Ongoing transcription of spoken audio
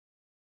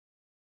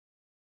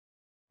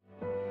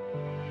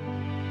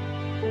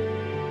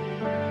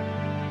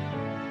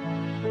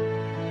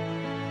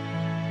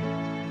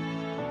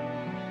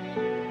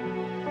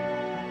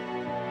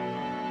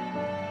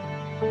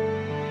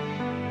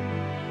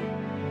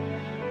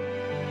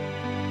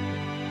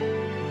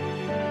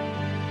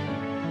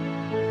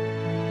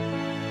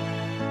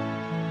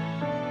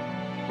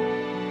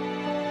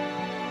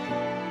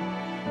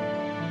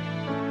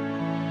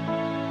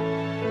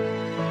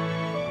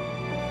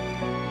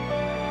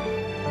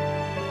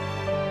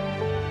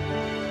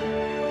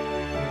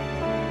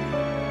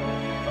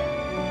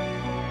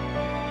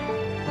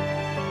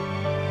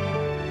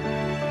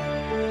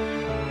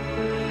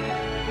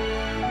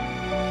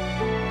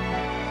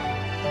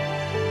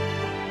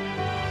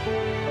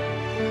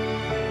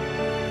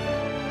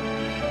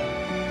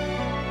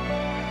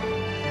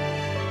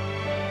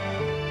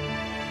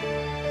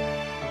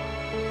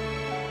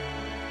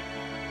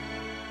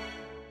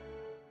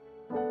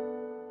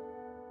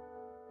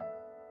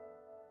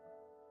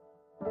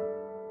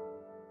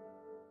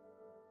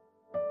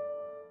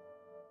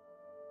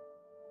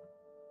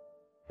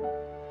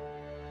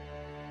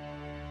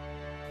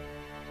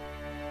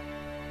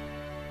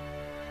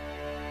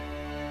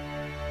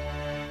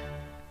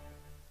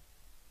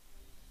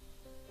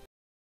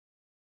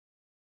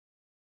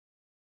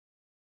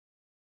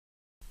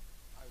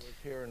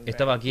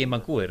estaba aquí en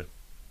Vancouver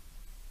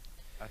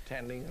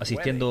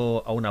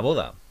asistiendo a una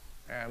boda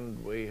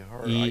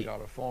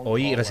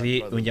y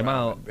recibí un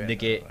llamado de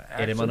que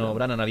el hermano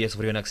Branham había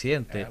sufrido un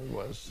accidente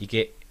y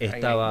que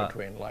estaba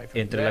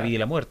entre la vida y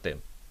la muerte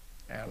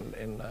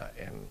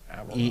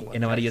y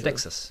en Amarillo,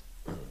 Texas.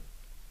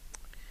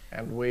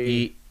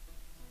 Y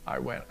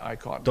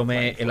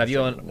tomé el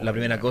avión, la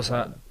primera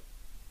cosa,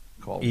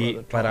 y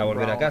para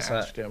volver a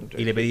casa,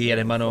 y le pedí al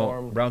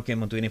hermano Brown que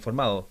me mantuviera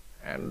informado.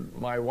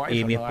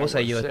 Y mi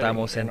esposa y yo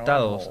estábamos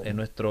sentados en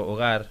nuestro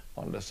hogar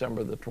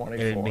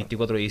el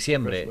 24 de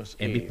diciembre,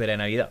 en víspera de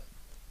Navidad.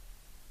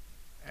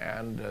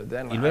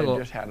 Y luego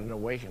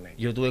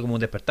yo tuve como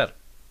un despertar.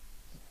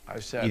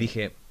 Y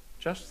dije,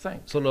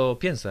 solo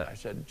piensa,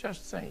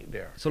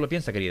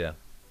 querida.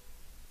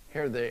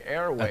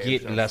 Aquí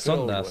las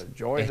ondas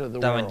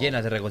estaban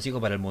llenas de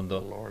regocijo para el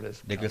mundo,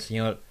 de que el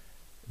Señor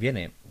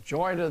viene.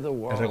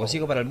 El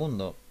regocijo para el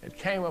mundo,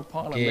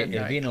 que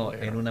Él vino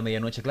en una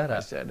medianoche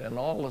clara,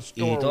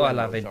 y todas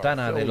las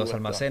ventanas de los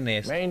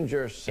almacenes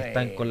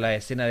están con la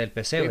escena del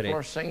pesebre,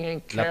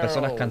 las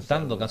personas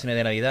cantando canciones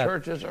de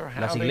Navidad,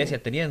 las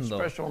iglesias teniendo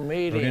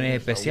reuniones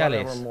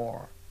especiales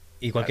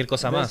y cualquier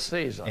cosa más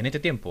en este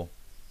tiempo.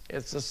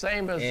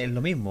 Es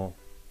lo mismo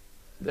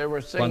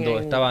cuando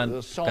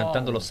estaban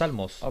cantando los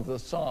salmos,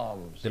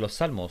 de los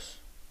salmos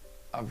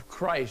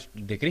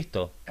de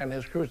Cristo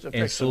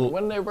en su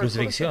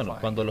crucifixión,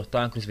 cuando lo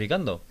estaban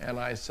crucificando.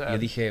 Yo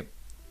dije,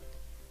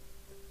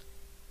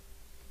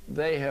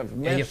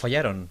 ellos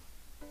fallaron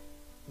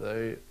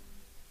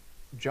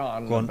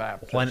con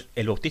Juan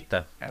el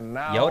Bautista.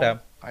 Y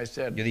ahora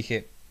yo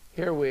dije,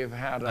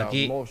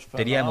 aquí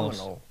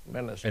teníamos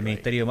el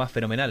ministerio más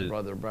fenomenal,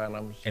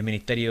 el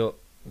ministerio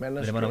del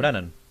hermano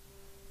Branham.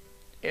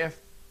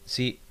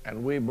 Sí,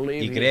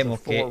 y creemos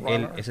que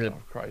Él es el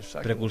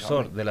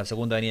precursor de la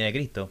segunda venida de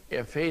Cristo.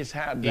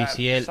 Y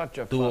si Él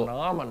tuvo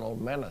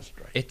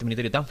este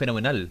ministerio tan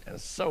fenomenal,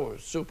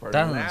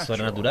 tan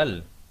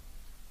sobrenatural,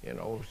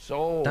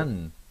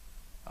 tan...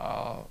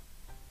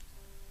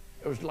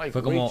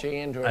 fue como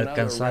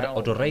alcanzar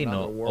otro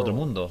reino, otro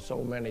mundo,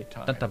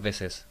 tantas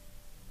veces.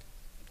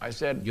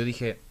 Yo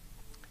dije,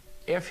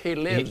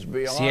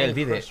 si Él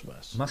vive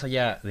más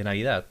allá de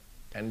Navidad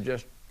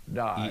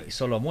y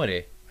solo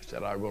muere,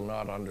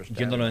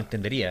 yo no lo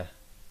entendería.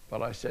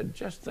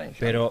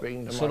 Pero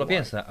solo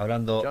piensa,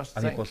 hablando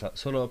a mi esposa,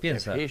 solo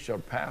piensa,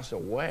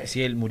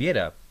 si Él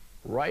muriera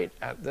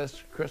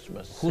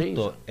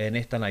justo en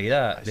esta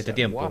Navidad de este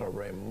tiempo,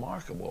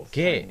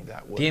 qué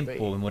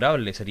tiempo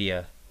memorable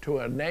sería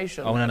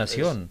a una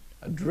nación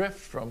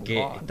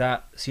que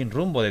está sin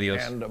rumbo de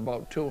Dios.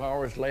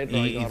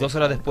 Y 2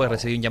 horas después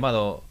recibí un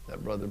llamado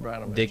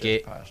de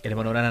que el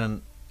hermano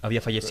Branham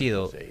había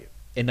fallecido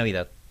en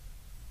Navidad.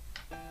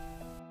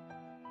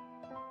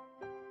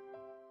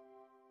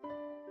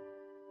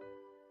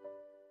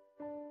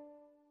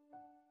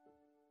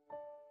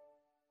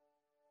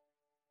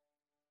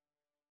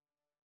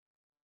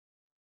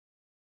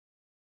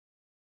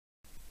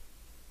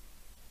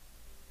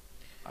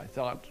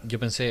 Yo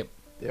pensé,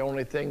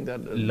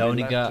 la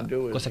única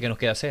cosa que nos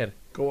queda hacer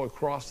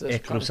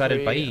es cruzar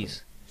el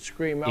país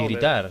y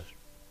gritar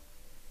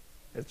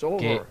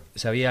que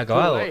se había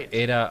acabado,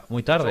 era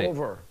muy tarde,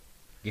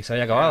 que se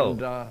había acabado.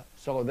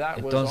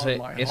 Entonces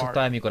eso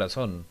estaba en mi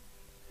corazón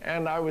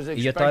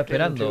y yo estaba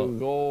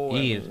esperando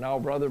ir.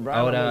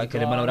 Ahora que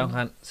el hermano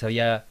Branham se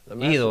había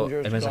ido,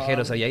 el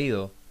mensajero se había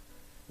ido,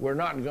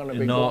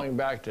 no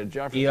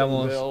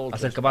íbamos a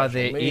ser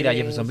capaces de ir a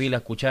Jeffersonville a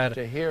escuchar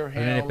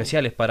reuniones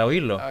especiales para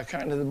oírlo.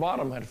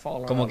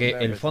 Como que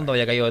el fondo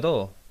había caído de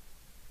todo.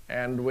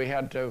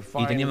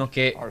 Y teníamos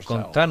que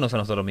encontrarnos a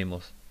nosotros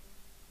mismos.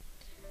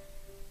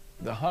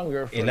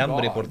 El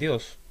hambre por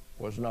Dios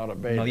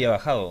no había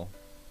bajado.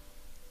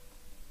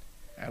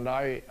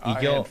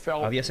 Y yo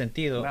había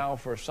sentido,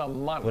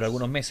 por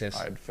algunos meses,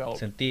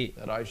 sentí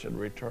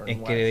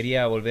en que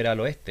debería volver al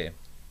oeste.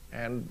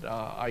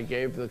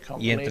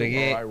 Y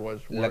entregué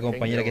la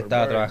compañera que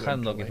estaba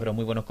trabajando, que fueron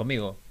muy buenos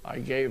conmigo.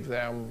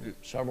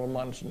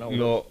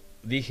 Lo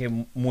dije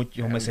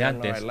muchos meses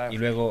antes y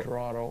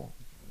luego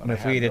me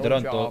fui de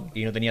Toronto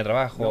y no tenía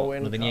trabajo,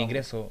 no tenía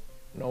ingreso,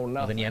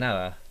 no tenía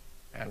nada.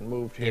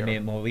 Y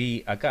me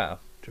moví acá,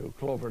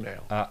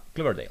 a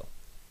Cloverdale.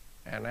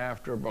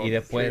 Y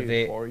después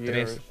de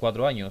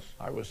 3-4 años,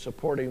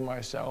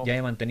 ya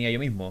me mantenía yo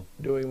mismo,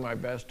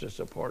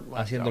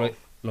 haciendo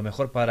lo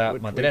mejor para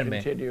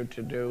mantenerme,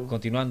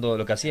 continuando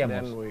lo que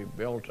hacíamos.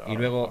 Y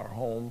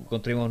luego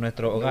construimos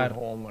nuestro hogar,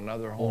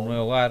 un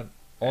nuevo hogar,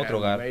 otro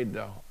hogar,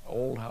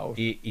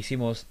 y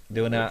hicimos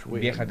de una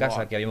vieja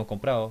casa que habíamos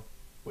comprado,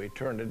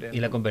 y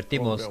la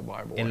convertimos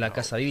en la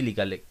casa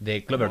bíblica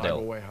de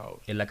Cloverdale,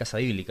 en la casa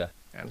bíblica.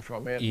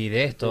 Y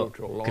de esto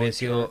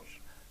creció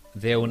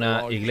de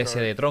una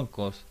iglesia de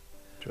troncos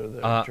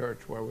a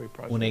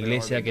una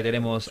iglesia que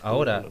tenemos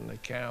ahora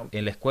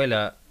en la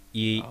escuela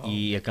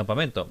y el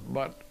campamento.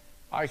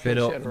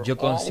 Pero yo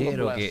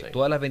considero que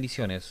todas las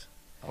bendiciones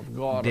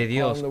de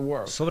Dios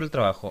sobre el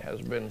trabajo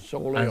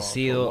han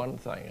sido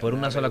por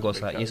una sola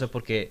cosa, y eso es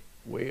porque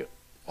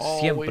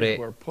siempre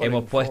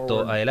hemos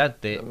puesto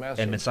adelante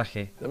el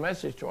mensaje.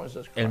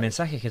 El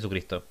mensaje es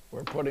Jesucristo.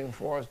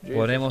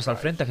 Ponemos al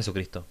frente a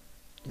Jesucristo.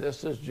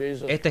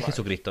 Este es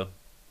Jesucristo.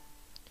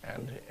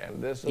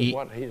 Y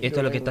esto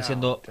es lo que está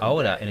haciendo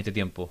ahora en este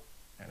tiempo.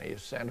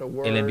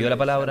 Él envió la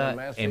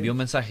palabra, envió un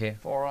mensaje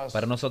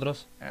para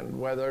nosotros.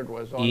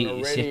 Y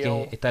si es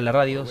que está en la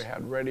radio,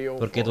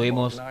 porque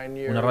tuvimos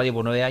una radio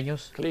por 9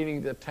 años,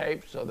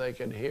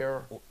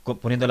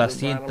 poniendo las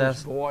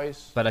cintas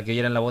para que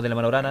oyeran la voz del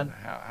hermano Branham,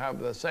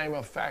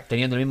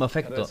 teniendo el mismo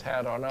efecto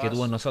que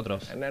tuvo en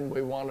nosotros.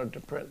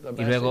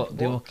 Y luego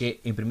tuvimos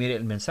que imprimir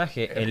el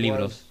mensaje en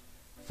libros.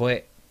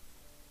 Fue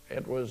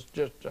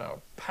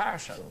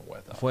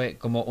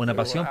como una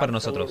pasión para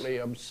nosotros.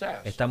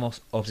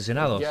 Estamos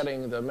obsesionados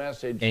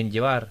en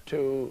llevar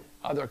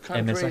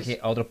el mensaje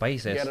a otros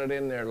países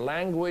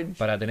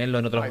para tenerlo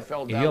en otros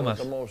idiomas.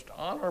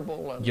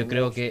 Yo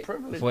creo que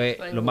fue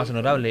lo más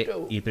honorable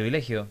y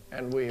privilegio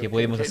que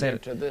pudimos hacer,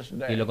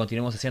 y lo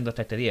continuamos haciendo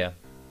hasta este día.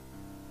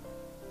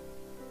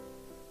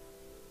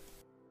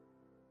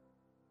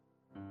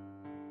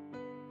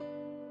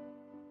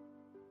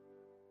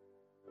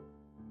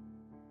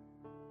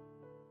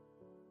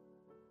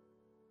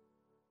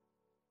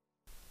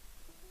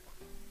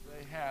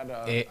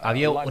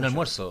 Había un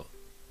almuerzo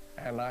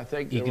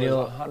y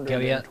creo que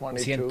había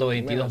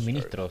 122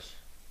 ministros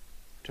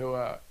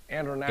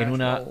en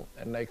una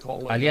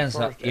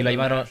alianza, y la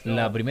llamaron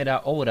la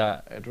primera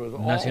obra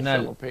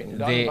nacional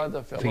de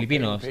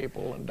filipinos,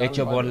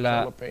 hecho por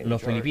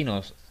los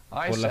filipinos,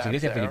 por las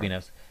iglesias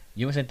filipinas.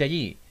 Yo me senté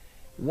allí,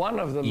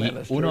 y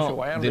uno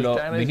de los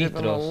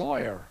ministros,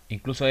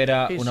 incluso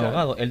era un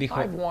abogado, él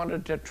dijo: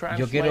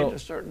 yo quiero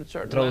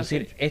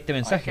traducir este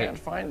mensaje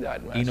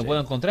y no puedo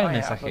encontrar el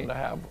mensaje.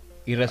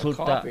 Y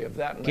resulta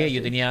que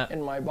yo tenía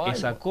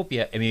esa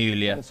copia en mi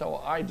Biblia,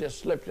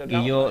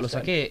 y yo lo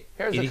saqué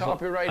y dijo: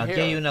 aquí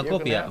hay una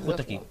copia,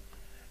 justo aquí.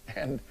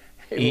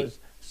 Y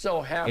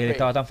él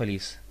estaba tan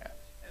feliz.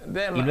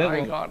 Y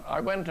luego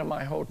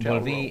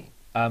volví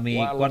a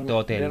mi cuarto de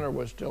hotel,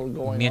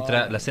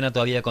 mientras la cena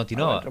todavía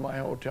continuaba,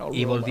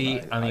 y volví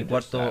a mi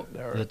cuarto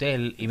de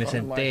hotel y me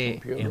senté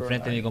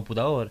enfrente de mi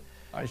computador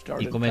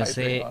y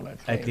comencé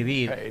a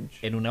escribir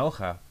en una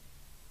hoja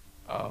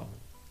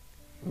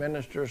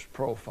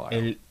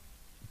el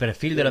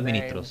perfil de los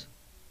ministros,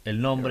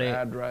 el nombre,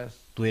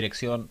 tu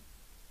dirección.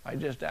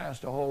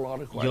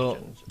 Yo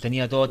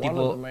tenía todo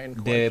tipo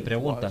de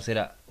preguntas.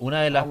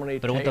 Una de las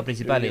preguntas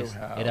principales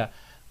era: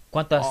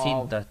 ¿cuántas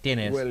cintas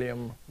tienes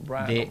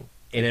de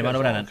el hermano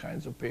Branham?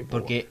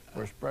 Porque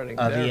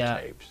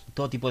había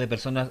todo tipo de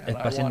personas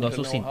esparciendo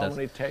sus cintas,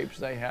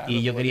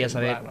 y yo quería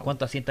saber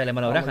cuántas cintas del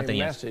hermano Branham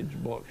tenía,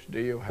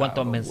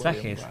 cuántos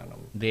mensajes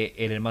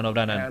del hermano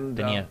Branham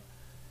tenía,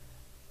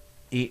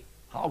 y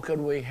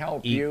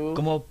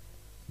cómo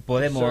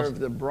podemos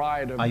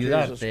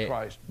ayudarte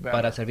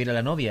para servir a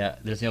la novia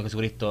del Señor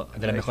Jesucristo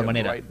de la mejor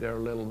manera.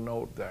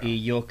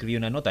 Y yo escribí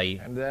una nota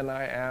ahí,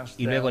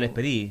 y luego les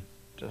pedí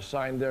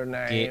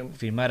que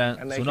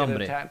firmaran su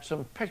nombre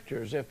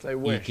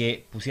y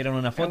que pusieran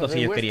una foto si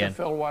ellos querían.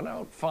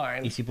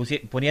 Y si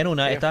ponían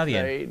una, estaba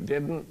bien.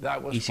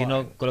 Y si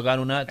no colocaban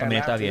una,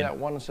 también estaba bien.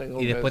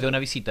 Y después de una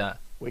visita,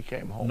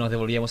 nos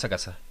devolvíamos a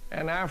casa.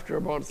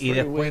 Y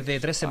después de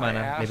 3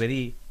 semanas, le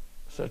pedí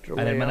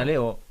a la hermana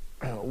Leo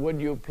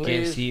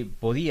que si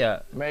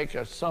podía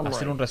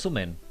hacer un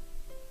resumen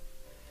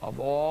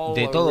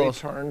de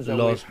todos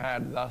los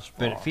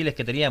perfiles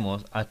que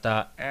teníamos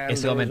hasta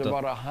ese momento.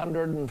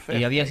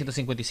 Y había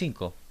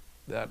 155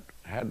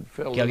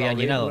 que habían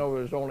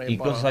llenado.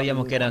 Incluso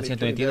sabíamos que eran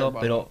 122,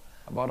 pero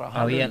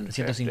habían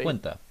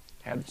 150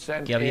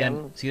 que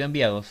habían sido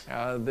enviados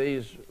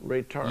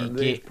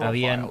y que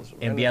habían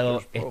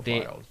enviado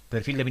este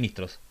perfil de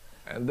ministros.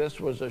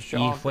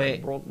 Y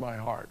fue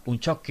un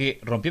shock que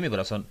rompió mi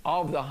corazón.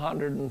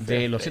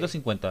 De los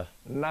 150,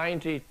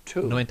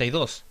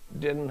 92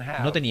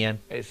 no tenían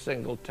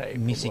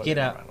ni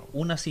siquiera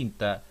una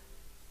cinta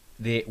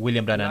de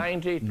William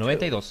Branham.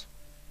 92.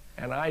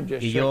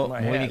 Y yo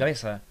moví mi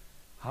cabeza.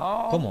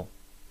 ¿Cómo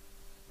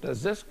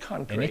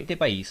en este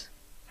país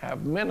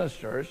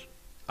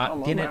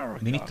tienen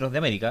ministros de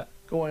América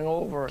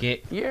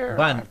que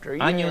van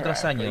año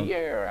tras año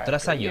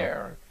tras año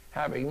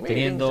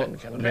teniendo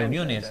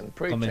reuniones,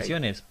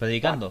 convenciones,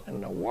 predicando?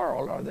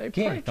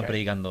 ¿Qué están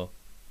predicando?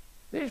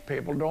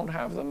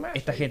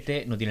 Esta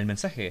gente no tiene el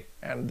mensaje.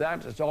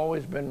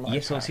 Y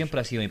eso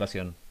siempre ha sido mi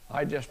pasión.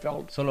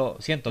 Solo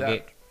siento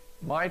que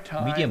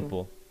mi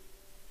tiempo,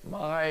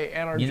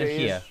 mi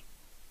energía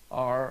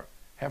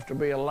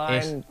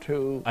es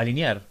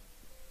alinear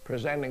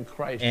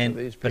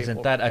en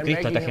presentar a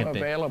Cristo a esta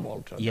gente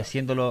y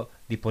haciéndolo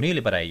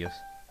disponible para ellos.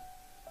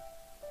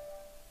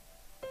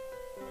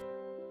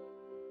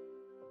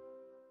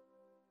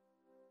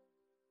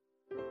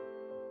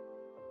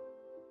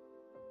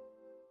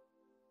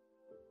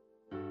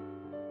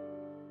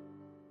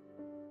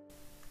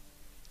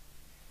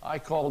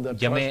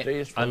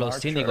 Llamé a los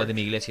síndicos de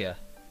mi iglesia,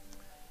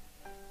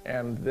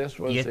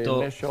 y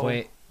esto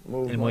fue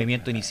el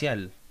movimiento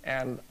inicial.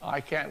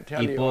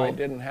 Y puedo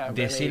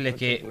decirles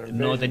que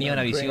no tenía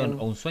una visión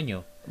o un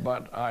sueño,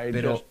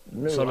 pero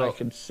solo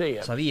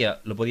sabía,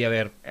 lo podía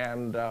ver.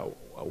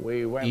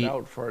 Y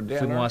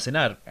fuimos a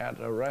cenar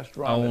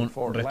a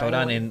un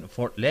restaurante en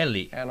Fort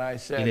Langley.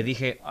 Y le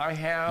dije,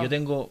 yo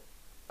tengo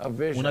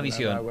una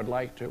visión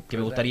que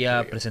me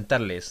gustaría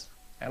presentarles.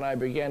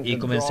 Y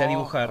comencé a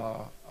dibujar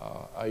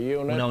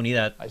una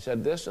unidad.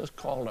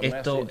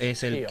 Esto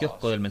es el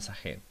kiosco del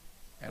mensaje.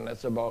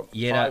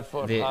 Y era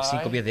de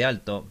 5 pies de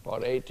alto,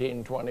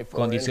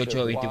 con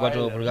 18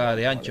 24 pulgadas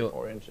de ancho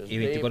y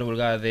 24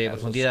 pulgadas de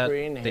profundidad.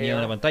 Tenía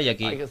una pantalla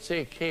aquí.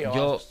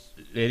 Yo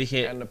le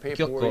dije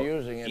kiosco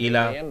y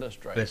las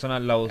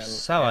personas la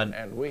usaban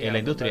en la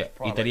industria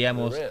y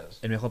teníamos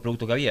el mejor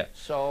producto que había.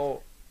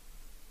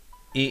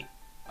 Y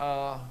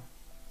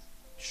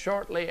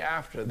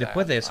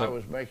después de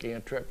eso,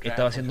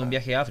 estaba haciendo un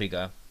viaje a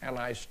África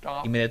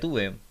y me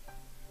detuve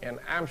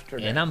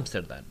en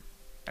Ámsterdam.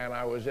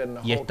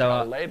 Y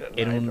estaba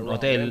en un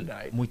hotel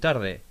muy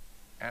tarde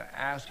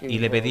y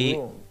le pedí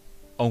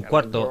a un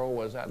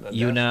cuarto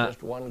y una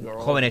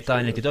joven estaba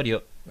en el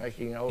escritorio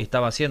y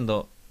estaba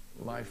haciendo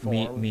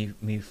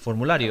mi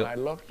formulario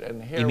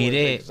y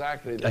miré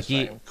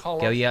aquí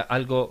que había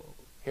algo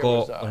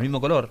con el mismo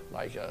color,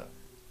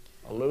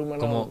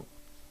 como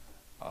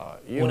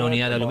una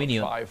unidad de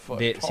aluminio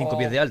de 5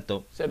 pies de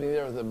alto,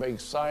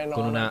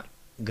 con una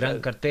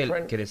gran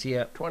cartel que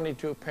decía: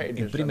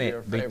 imprime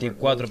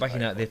 24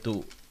 páginas de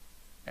tu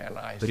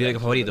periódico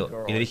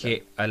favorito. Y le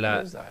dije a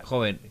la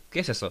joven,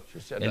 ¿qué es eso?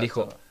 Él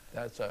dijo,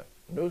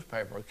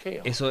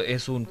 eso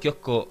es un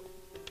kiosco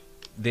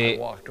de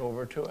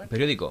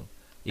periódico.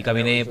 Y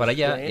caminé para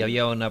allá y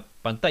había una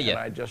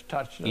pantalla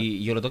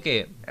y yo lo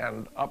toqué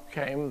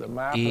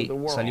y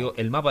salió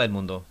el mapa del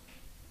mundo.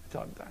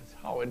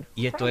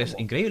 Y esto es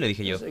increíble,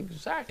 dije yo.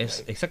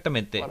 Es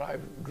exactamente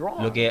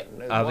lo que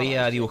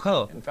había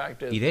dibujado.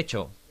 Y de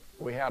hecho,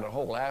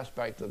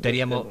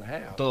 teníamos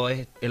todo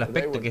el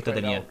aspecto que esto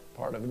tenía.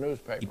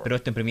 Pero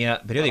esto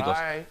imprimía periódicos.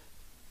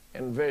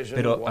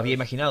 Pero había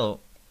imaginado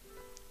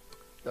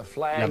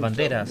las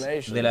banderas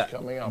de las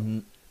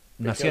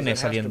naciones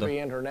saliendo,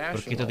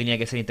 porque esto tenía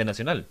que ser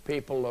internacional.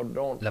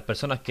 Las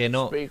personas que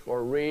no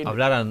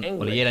hablaran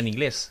o leyeran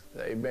inglés,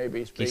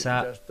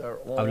 quizá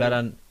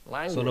hablaran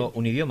solo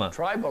un idioma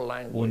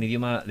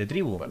de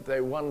tribu,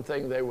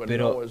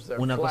 pero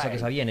una cosa que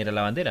sabían era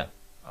la bandera.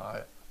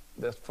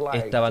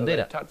 Esta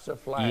bandera,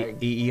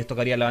 y esto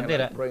tocaría la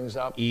bandera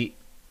y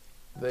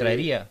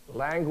traería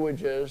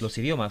los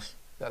idiomas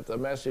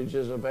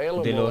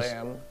de los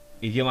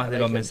idiomas de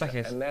los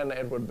mensajes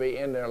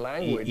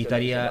y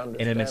estaría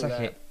en el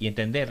mensaje y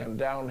entender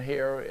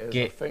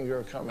que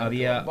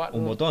había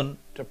un botón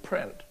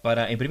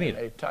para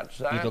imprimir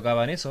y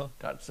tocaban eso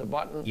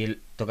y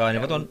él tocaba en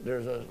el botón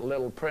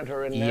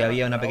y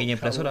había una pequeña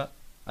impresora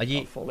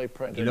allí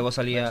y luego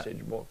salía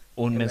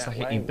un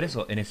mensaje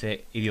impreso en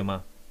ese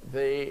idioma.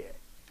 El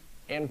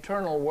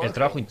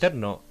trabajo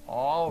interno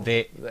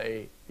de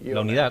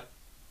la unidad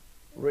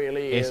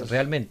es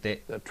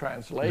realmente la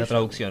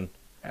traducción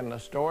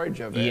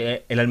y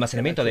el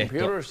almacenamiento de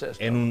esto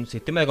en un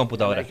sistema de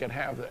computadora,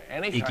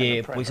 y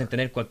que pudiesen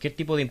tener cualquier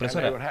tipo de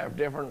impresora.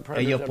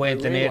 Ellos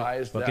pueden tener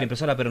cualquier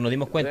impresora, pero nos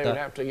dimos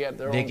cuenta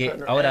de que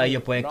ahora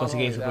ellos pueden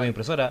conseguir su propia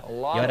impresora,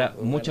 y ahora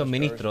muchos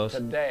ministros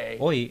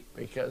hoy,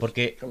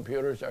 porque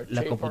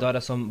las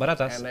computadoras son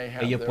baratas,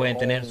 ellos pueden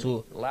tener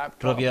su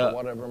propia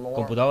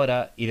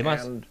computadora y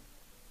demás,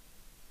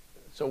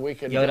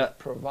 y ahora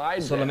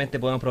solamente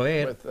podemos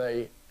proveer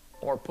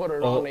o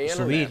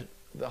subir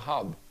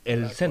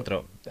el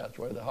centro,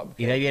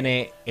 y de ahí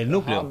viene el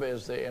núcleo.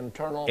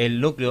 El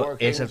núcleo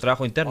es el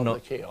trabajo interno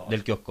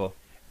del kiosco.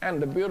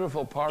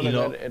 Y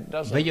lo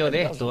bello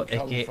de esto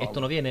es que esto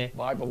no viene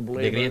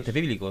de creyentes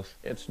bíblicos,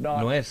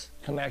 no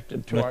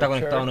está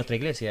conectado a nuestra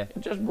iglesia.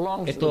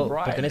 Esto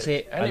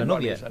pertenece a la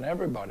novia,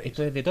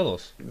 esto es de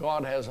todos. Y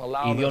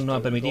Dios nos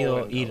ha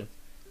permitido ir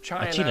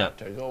a China,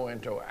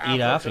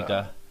 ir a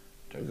África,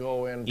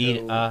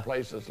 ir a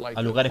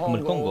lugares como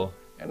el Congo.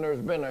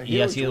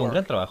 Y ha sido un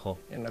gran trabajo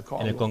en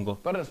el Congo.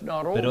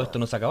 Pero esto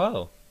no se ha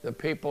acabado.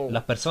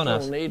 Las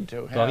personas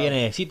todavía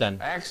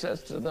necesitan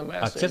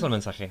acceso al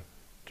mensaje,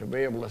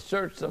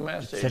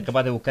 ser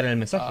capaz de buscar en el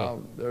mensaje.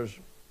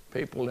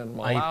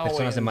 Hay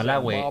personas en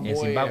Malawi, en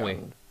Zimbabue,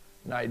 en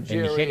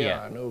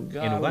Nigeria, en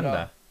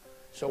Uganda.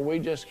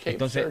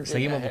 Entonces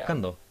seguimos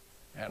buscando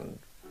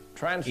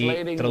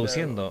y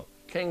traduciendo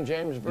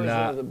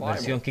la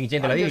versión King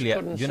James de la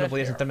Biblia. Yo no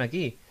podía sentarme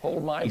aquí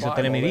y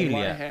sostener mi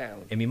Biblia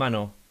en mi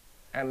mano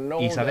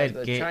y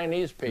saber que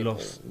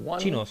los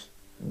chinos,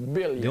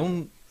 de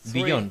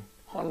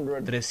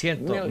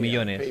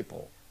 1.300.000.000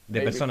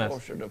 de personas,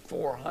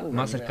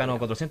 más cercano a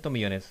 400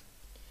 millones,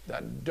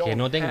 que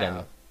no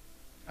tengan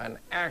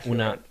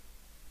una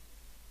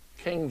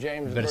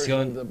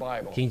versión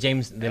King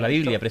James de la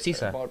Biblia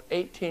precisa,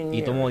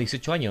 y tomó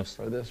 18 años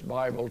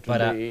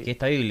para que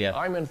esta Biblia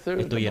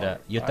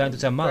estuviera. Yo estaba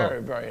entusiasmado,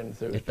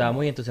 estaba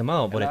muy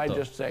entusiasmado por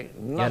esto,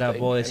 y ahora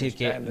puedo decir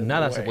que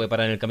nada se puede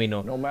parar en el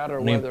camino,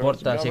 no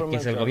importa si es que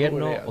es el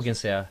gobierno o quien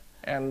sea.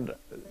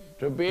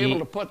 Y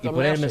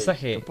poner el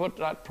mensaje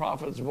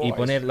y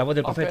poner la voz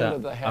del profeta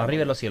arriba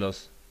de los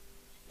cielos,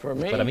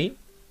 para mí,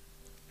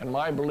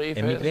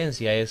 en mi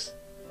creencia, es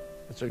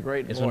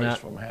una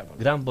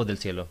gran voz del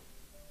cielo,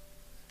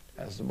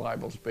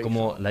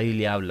 como la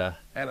Biblia habla,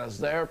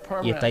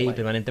 y está ahí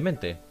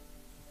permanentemente.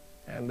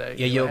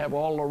 Y ellos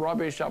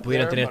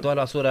pudieran tener toda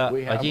la basura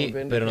allí,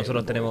 pero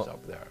nosotros tenemos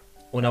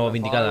una voz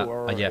vindicada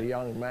allá.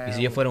 Y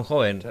si yo fuera un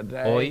joven,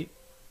 hoy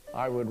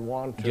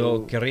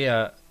yo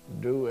querría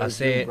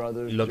hacer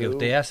lo que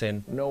ustedes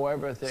hacen,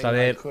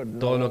 saber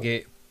todo lo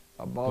que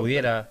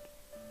pudiera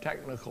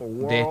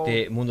de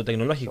este mundo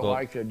tecnológico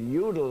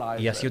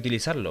y así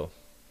utilizarlo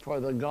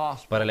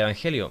para el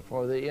evangelio,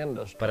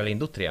 para la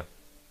industria.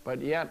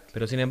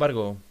 Pero sin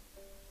embargo,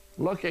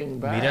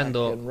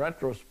 mirando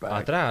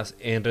atrás,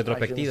 en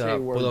retrospectiva,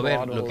 puedo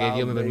ver lo que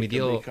Dios me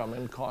permitió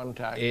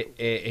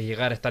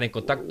llegar a estar en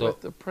contacto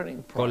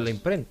con la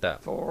imprenta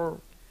por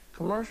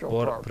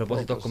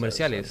propósitos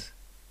comerciales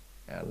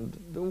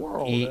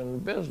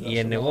y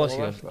en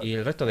negocios y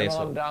el resto de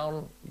eso.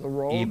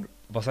 Y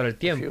pasar el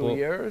tiempo,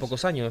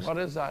 pocos años,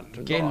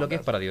 ¿qué es lo que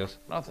es para Dios?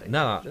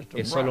 Nada,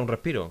 es solo un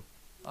respiro.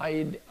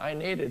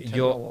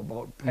 Yo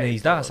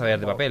necesitaba saber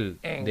de papel,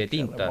 de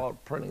tinta,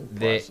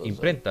 de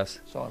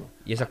imprentas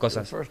y esas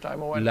cosas.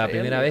 La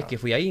primera vez que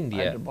fui a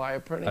India,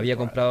 había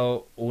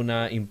comprado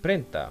una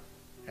imprenta.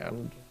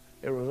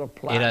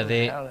 Era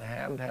de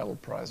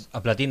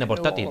platina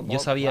portátil. Yo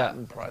sabía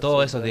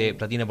todo eso de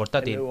platina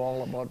portátil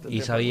y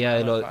sabía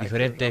de los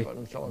diferentes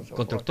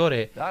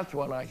constructores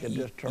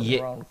y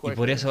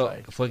por eso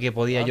fue que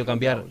podía yo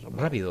cambiar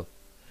rápido.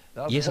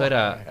 Y eso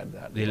era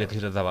de lo que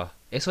se trataba.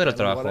 Eso era el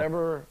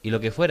trabajo. Y lo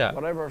que fuera,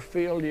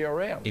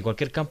 y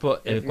cualquier campo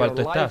en el cual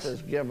tú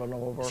estás,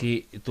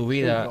 si tu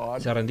vida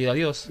se ha rendido a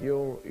Dios,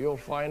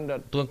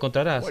 tú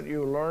encontrarás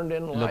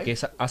lo que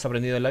has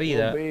aprendido en la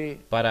vida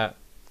para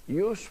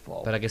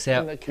que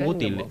sea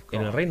útil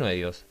en el reino de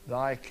Dios,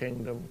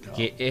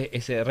 que es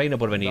ese reino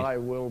por venir,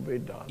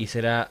 y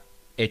será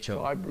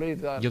hecho.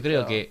 Yo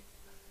creo que,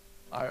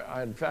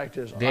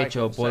 de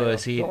hecho, puedo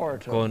decir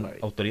con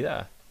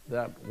autoridad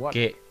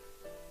que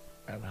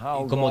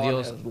como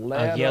Dios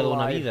ha guiado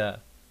una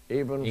vida,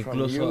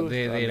 incluso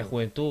desde la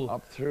juventud,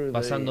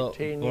 pasando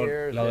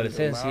por la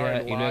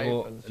adolescencia y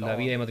luego la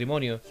vida de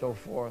matrimonio,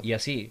 y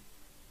así,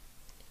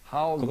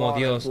 como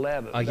Dios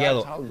ha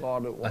guiado,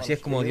 así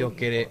es como Dios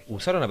quiere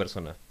usar a una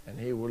persona,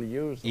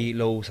 y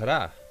lo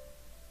usará.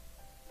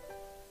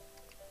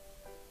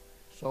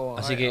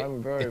 Así que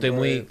estoy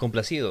muy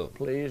complacido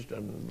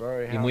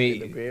y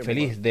muy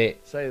feliz de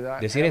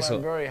decir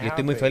eso, y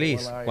estoy muy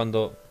feliz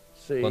cuando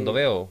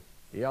veo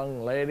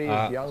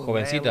a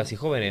jovencitas y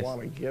jóvenes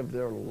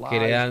que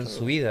le dan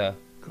su vida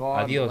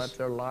a Dios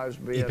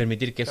y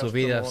permitir que sus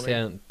vidas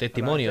sean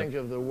testimonio.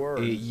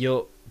 Y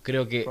yo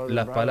creo que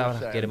las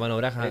palabras que el hermano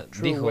Branham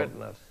dijo,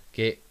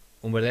 que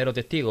un verdadero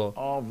testigo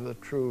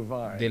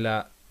de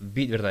la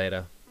vid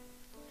verdadera,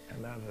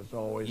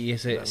 y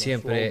ese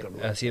siempre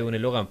ha sido un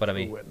eslogan para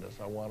mí.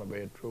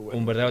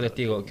 Un verdadero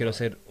testigo, quiero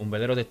ser un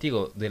verdadero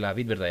testigo de la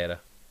vid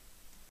verdadera.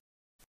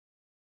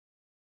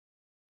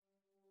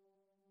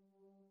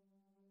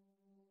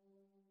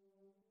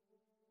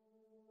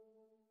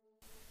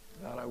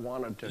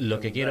 Lo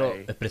que quiero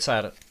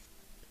expresar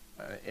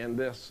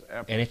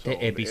en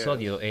este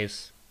episodio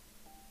es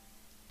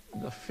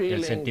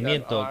el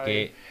sentimiento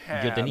que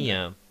yo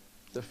tenía,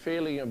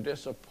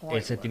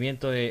 el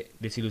sentimiento de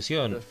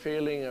desilusión,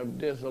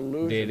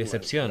 de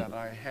decepción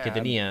que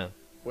tenía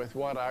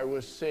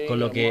con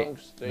lo que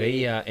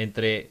veía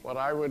entre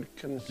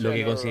lo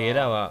que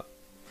consideraba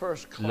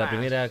la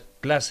primera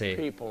clase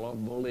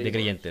de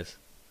creyentes,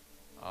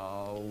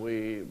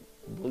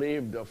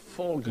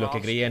 los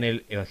que creían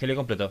el Evangelio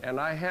completo.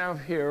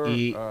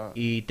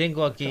 Y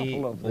tengo aquí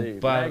un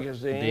par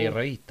de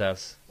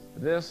revistas.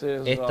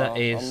 Esta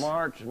es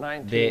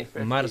de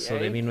marzo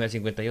de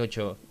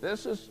 1958.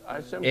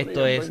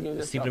 Esto es,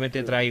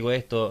 simplemente traigo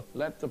esto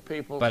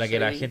para que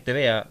la gente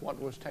vea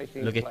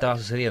lo que estaba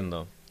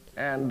sucediendo.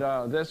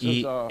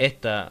 Y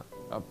esta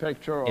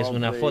es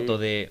una foto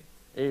de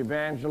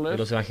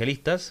los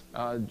evangelistas.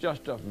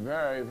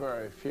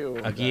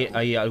 Aquí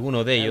hay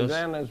algunos de ellos,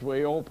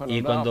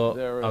 y cuando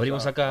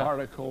abrimos acá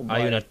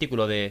hay un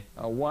artículo de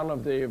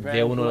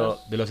uno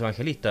de los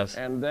evangelistas,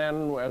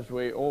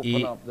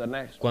 y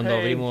cuando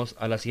abrimos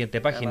a la siguiente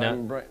página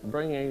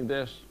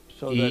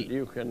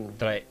y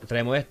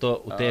traemos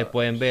esto, ustedes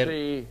pueden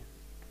ver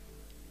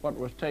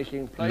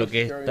lo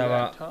que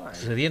estaba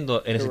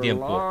sucediendo en ese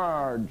tiempo.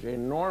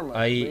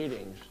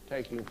 Hay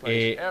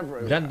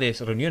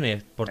grandes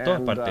reuniones por todas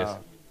partes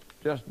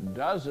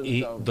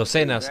y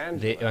docenas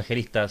de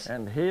evangelistas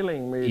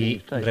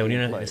y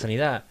reuniones de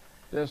sanidad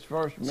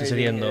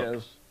sucediendo.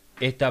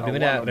 Esta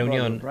primera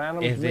reunión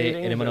es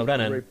de el hermano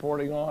Branham,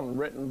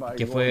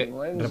 que fue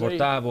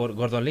reportada por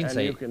Gordon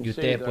Lindsay, y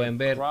ustedes pueden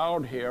ver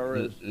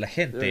la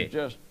gente.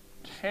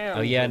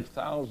 Habían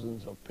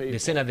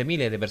decenas de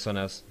miles de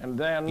personas.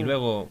 Y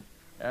luego,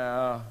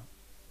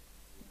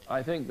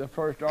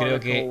 creo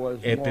que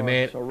el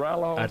primer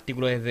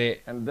artículo es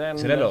de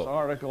Shalom,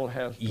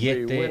 y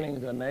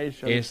este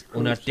es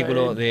un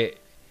artículo de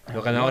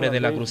los ganadores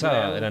de la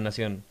cruzada de la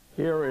nación.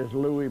 Y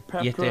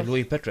este es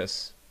Louis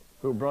Petrus,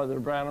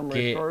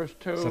 que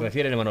se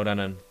refiere al hermano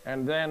Branham.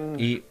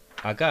 Y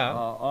acá,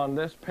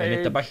 en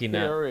esta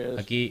página,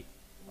 aquí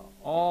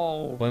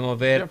podemos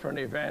ver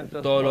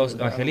todos los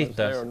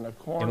evangelistas. El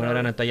hermano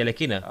Branham está allá a la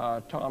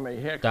esquina.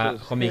 Está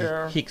Tommy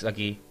Hicks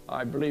aquí.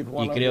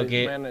 Y creo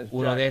que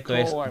uno de estos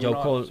es Joe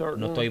Cole,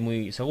 no estoy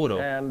muy seguro.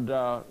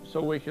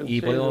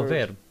 Y podemos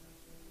ver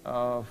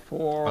a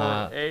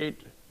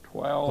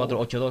 4,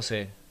 8,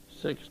 12,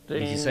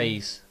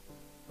 16,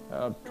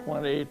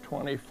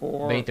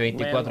 20,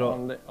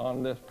 24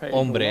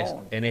 hombres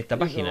en esta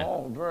página.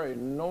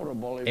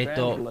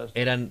 Estos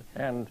eran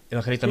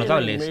evangelistas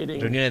notables,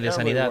 reuniones de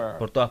sanidad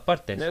por todas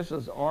partes.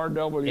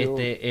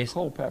 Este es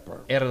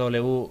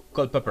R.W.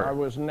 Culpeper.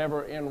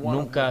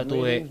 Nunca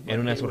estuve en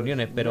una de sus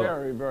reuniones, pero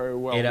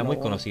era muy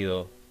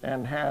conocido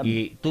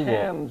y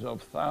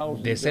tuvo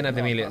decenas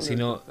de miles,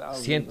 sino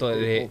cientos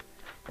de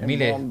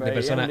miles de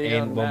personas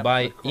en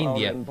Bombay,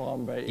 India.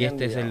 Y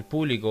este es el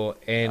público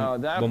en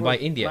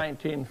Bombay, India.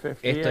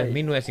 Esto es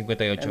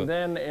 1958.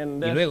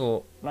 Y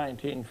luego,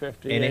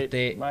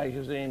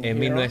 en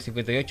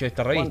 1958,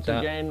 esta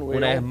revista,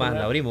 una vez más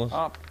la abrimos.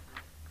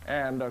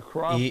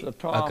 Y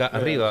acá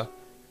arriba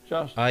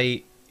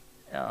hay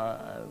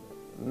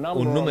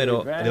un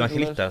número de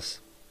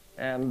evangelistas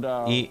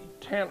y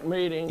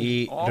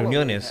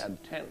reuniones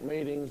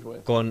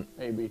con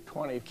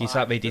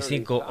quizá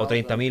 25 o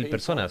 30 mil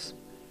personas.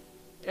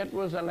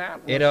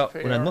 Era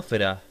una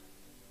atmósfera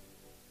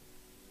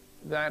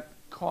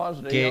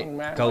que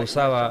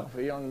causaba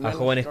a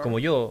jóvenes como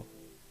yo.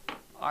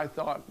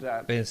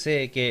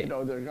 Pensé que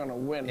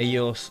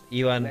ellos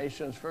iban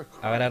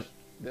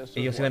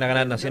a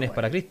ganar naciones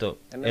para Cristo.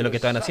 Es lo que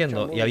estaban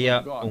haciendo. Y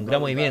había un gran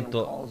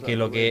movimiento, que es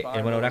lo que el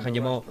hermano Branham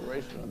llamó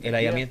el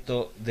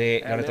avivamiento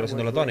de la restauración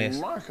de los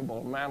dones.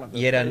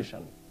 Y eran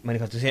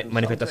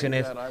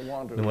manifestaciones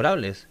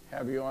memorables.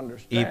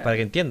 Y para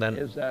que entiendan,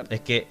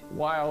 es que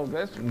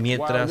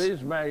mientras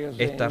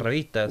estas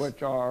revistas,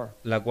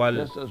 la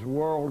cual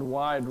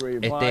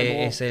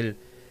este es el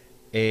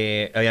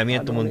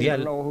avivamiento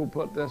mundial,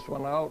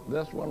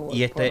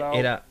 y este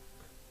era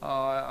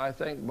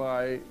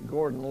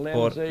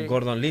por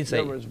Gordon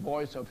Lindsay,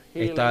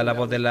 está la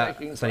voz de la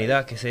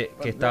sanidad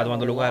que estaba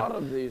tomando lugar,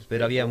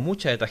 pero había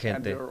mucha de esta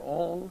gente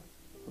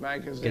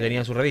que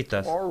tenían sus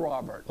revistas.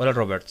 Oral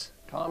Roberts,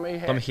 Tommy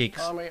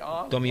Hicks,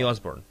 Tommy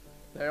Osborne,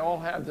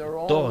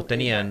 todos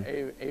tenían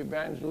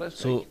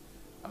sus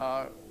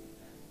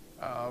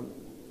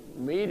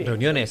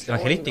reuniones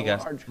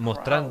evangelísticas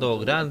mostrando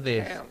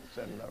grandes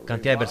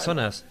cantidades de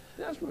personas.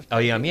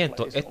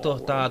 Avivamiento. Esto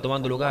estaba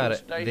tomando lugar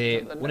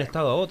de un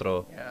estado a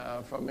otro,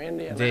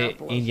 de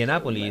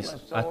Indianápolis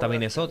hasta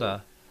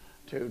Minnesota,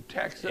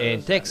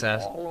 en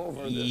Texas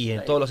y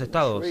en todos los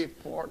estados,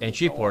 en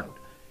Shreveport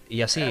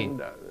y así.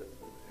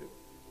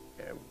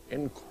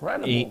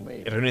 Y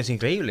reuniones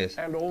increíbles.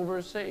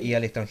 Y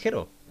al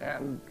extranjero.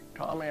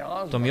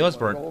 Tommy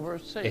Osborne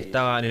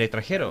estaba en el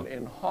extranjero,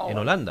 en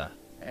Holanda.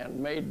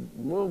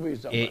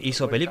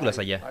 Hizo películas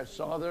allá.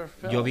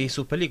 Yo vi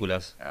sus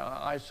películas.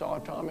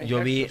 Yo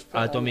vi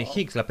a Tommy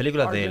Hicks, las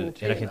películas de él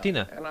en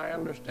Argentina.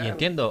 Y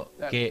entiendo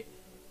que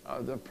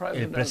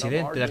el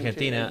presidente de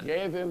Argentina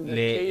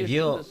le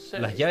dio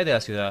las llaves de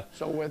la ciudad.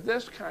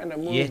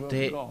 Y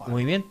este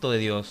movimiento de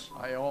Dios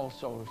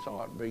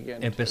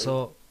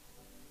empezó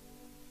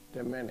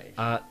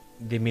a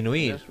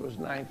disminuir.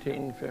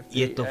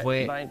 Y esto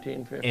fue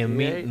en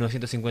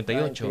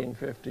 1958,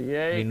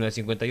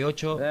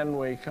 1958,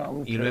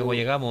 y luego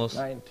llegamos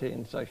a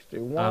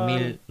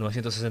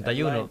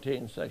 1961,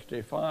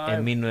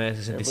 en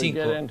 1965,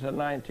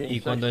 y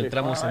cuando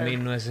entramos en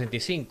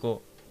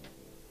 1965,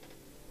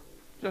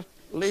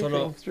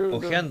 solo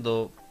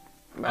hojeando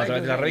a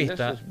través de la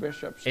revista,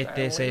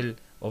 este es el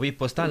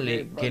obispo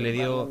Stanley que le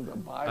dio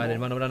al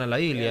hermano Branham la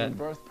Biblia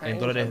en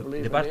dolores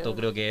de parto,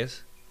 creo que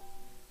es.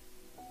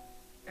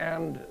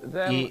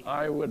 Y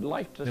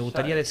me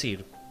gustaría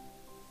decir,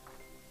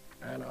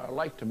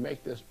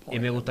 y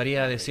me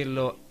gustaría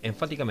decirlo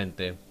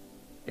enfáticamente,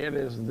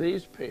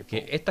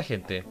 que esta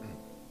gente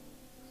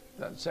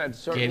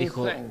que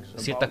dijo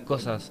ciertas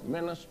cosas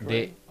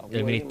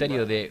del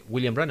ministerio de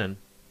William Branham,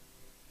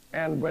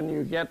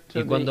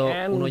 y cuando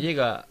uno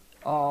llega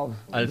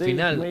al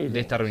final de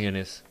estas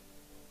reuniones,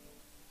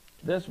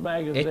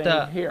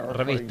 esta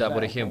revista,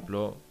 por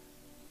ejemplo,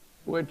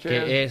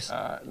 que es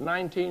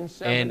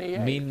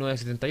en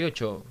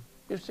 1978,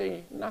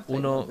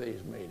 uno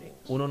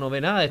no ve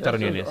nada de estas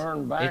reuniones.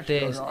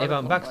 Este es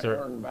Evan Baxter,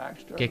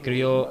 que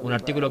escribió un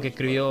artículo que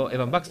escribió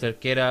Evan Baxter,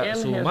 que era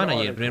su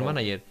manager, primer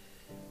manager.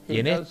 Y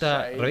en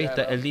esta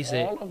revista él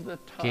dice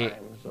que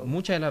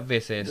muchas de las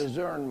veces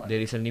de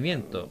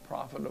discernimiento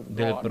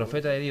del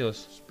profeta de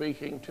Dios,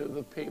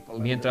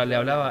 mientras le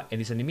hablaba en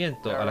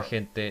discernimiento a la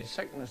gente,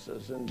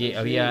 que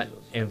había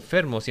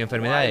enfermos y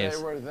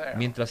enfermedades,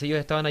 mientras ellos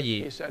estaban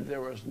allí,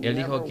 él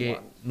dijo que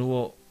no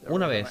hubo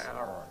una vez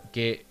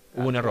que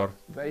hubo un error.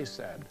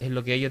 Es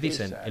lo que ellos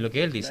dicen, es lo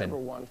que él dice.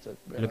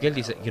 Es lo que él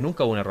dice, que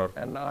nunca hubo un error.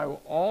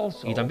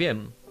 Y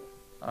también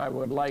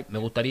me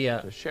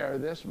gustaría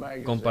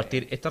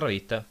compartir esta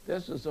revista.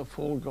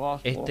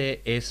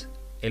 Este es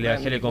el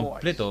evangelio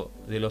completo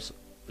de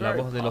la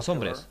voz de los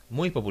hombres,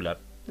 muy popular.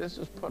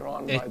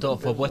 Esto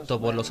fue puesto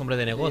por los hombres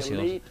de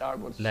negocios,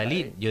 la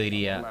élite, yo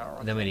diría,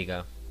 de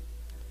América.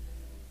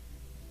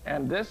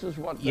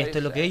 Y esto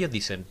es lo que ellos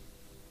dicen.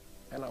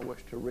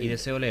 Y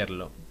deseo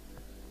leerlo.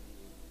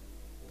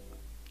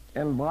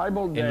 En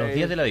los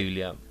días de la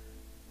Biblia,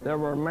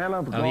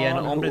 habían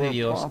hombres de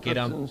Dios que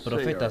eran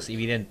profetas y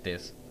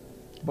videntes,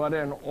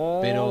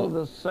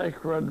 pero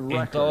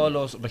en todos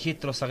los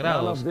registros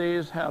sagrados,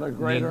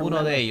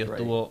 ninguno de ellos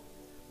tuvo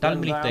tal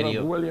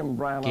ministerio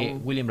que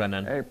William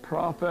Branham,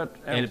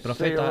 el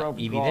profeta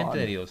y vidente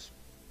de Dios,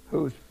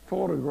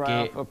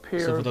 que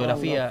su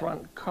fotografía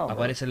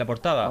aparece en la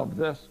portada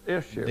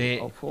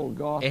de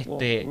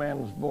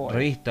esta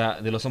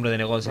revista de los hombres de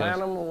negocios.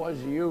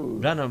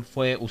 Branham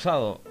fue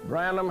usado.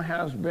 Branham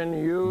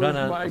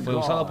fue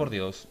usado por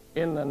Dios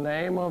en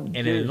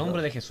el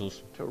nombre de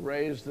Jesús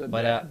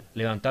para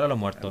levantar a los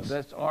muertos.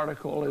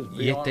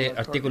 Y este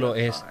artículo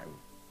es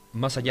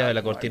más allá de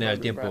la cortina del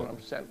tiempo.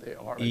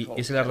 Y esa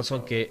es la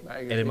razón que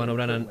el hermano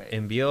Branham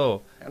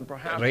envió,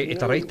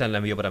 esta revista la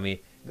envió para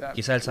mí.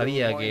 Quizás él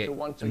sabía que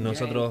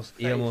nosotros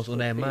íbamos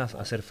una vez más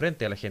a hacer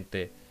frente a la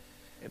gente.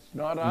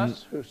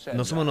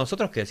 No somos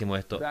nosotros que decimos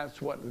esto.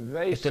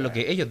 Esto es lo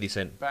que ellos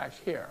dicen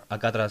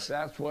acá atrás.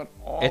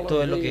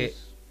 Esto es lo que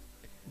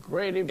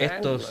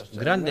estos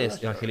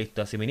grandes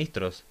evangelistas y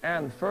ministros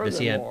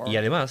decían. Y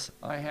además,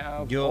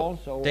 yo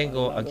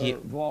tengo aquí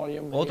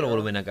otro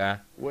volumen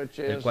acá,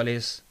 el cual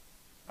es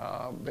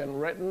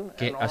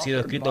que ha sido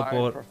escrito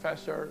por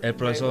el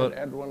profesor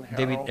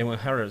David Edwin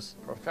Harris,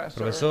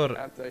 profesor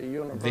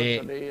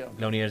de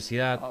la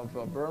Universidad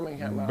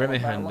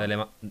Birmingham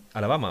de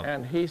Alabama,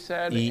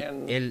 y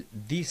él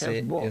dice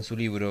en su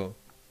libro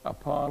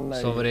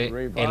sobre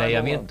el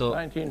avivamiento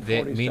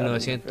de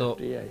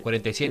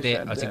 1947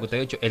 al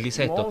 58, él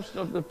dice esto: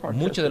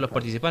 muchos de los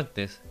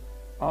participantes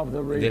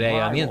del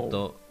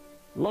avivamiento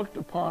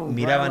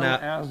miraban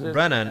a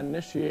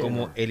Branham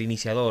como el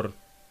iniciador.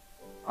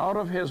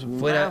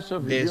 Fuera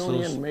de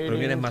sus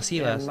reuniones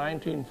masivas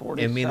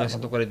en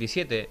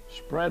 1947,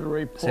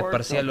 se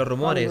esparcían los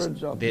rumores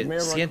de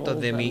cientos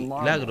de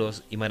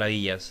milagros y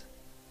maravillas.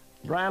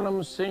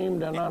 Branham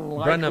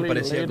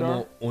parecía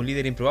como un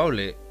líder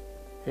improbable.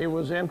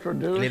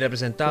 Él era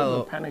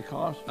presentado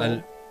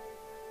al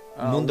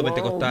mundo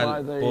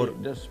pentecostal por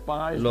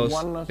los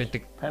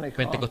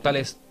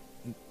pentecostales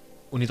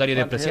unitarios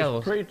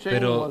despreciados,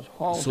 pero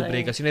su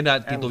predicación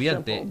era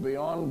titubeante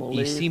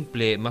y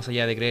simple más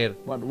allá de creer.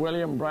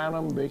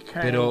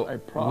 Pero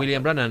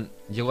William Branham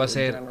llegó a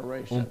ser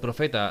un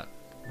profeta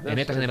en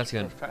esta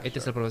generación. Este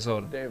es el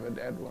profesor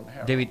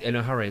David Edwin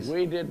Harris.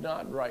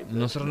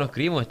 Nosotros no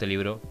escribimos este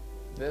libro.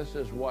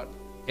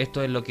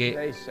 Esto es lo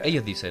que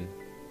ellos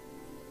dicen.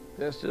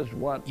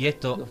 Y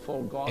esto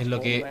es lo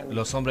que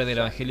los hombres del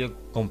Evangelio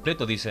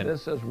completo dicen.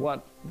 Esto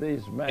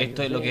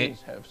es lo que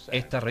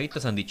estas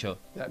revistas han dicho,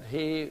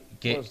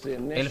 que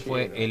él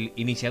fue el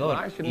iniciador.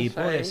 Y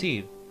puedo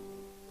decir,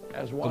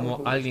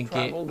 como alguien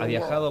que ha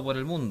viajado por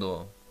el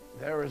mundo,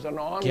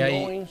 que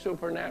hay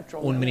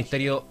un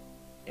ministerio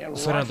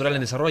sobrenatural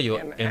en desarrollo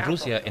en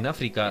Rusia, en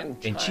África,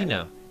 en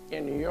China,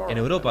 en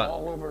Europa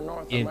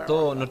y en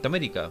toda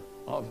Norteamérica,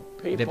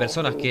 de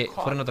personas que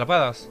fueron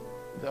atrapadas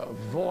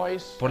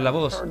por la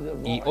voz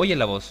y oyen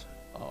la voz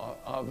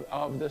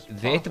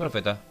de este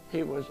profeta.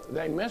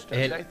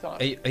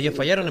 Ellos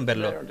fallaron en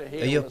verlo.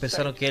 Ellos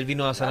pensaron que él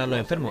vino a sanar a los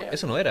enfermos.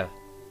 Eso no era.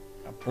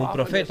 Un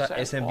profeta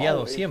es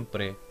enviado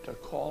siempre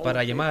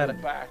para llamar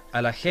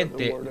a la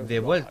gente de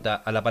vuelta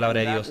a la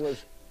palabra de Dios.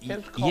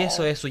 Y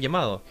eso es su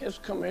llamado,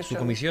 su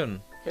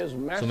comisión,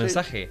 su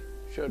mensaje: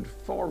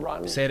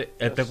 ser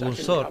el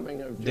precursor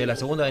de la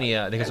segunda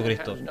venida de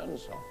Jesucristo.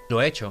 Lo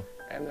ha hecho.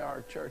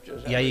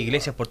 Y hay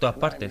iglesias por todas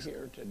partes.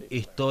 Y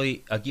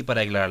estoy aquí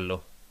para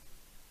declararlo.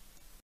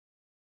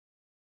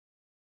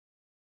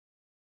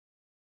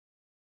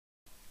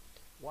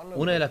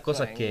 Una de las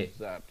cosas que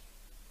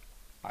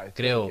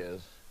creo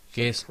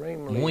que es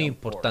muy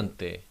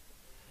importante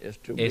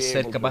es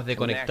ser capaz de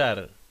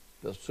conectar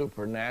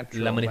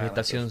la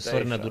manifestación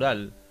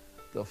sobrenatural,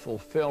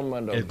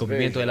 el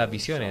cumplimiento de las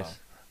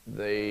visiones,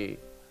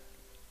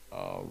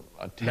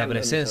 la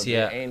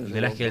presencia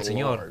del ángel del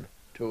Señor,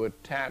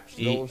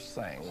 y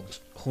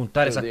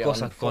juntar esas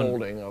cosas con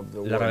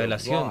la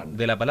revelación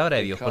de la palabra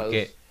de Dios,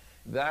 porque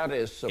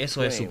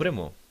eso es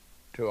supremo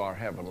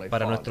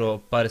para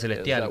nuestro Padre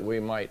Celestial,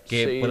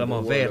 que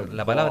podamos ver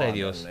la palabra de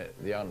Dios,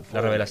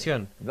 la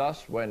revelación.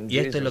 Y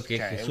esto es lo que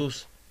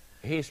Jesús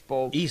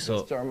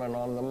hizo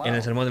en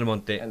el Sermón del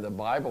Monte.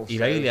 Y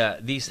la Biblia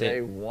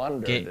dice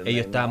que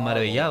ellos estaban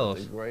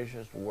maravillados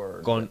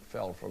con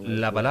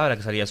la palabra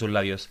que salía de sus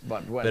labios.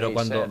 Pero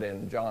cuando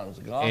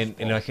en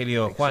el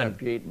Evangelio de Juan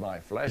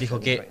dijo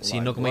que si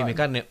no coméis mi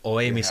carne o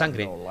bebéis mi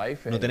sangre,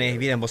 no tenéis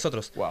vida en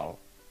vosotros.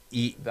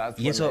 Y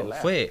eso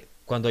fue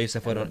cuando ellos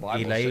se fueron.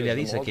 Y la Biblia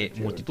dice que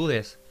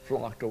multitudes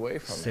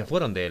se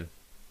fueron de él.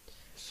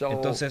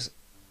 Entonces,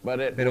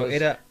 pero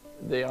era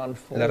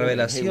la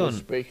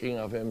revelación.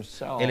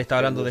 Él estaba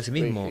hablando de sí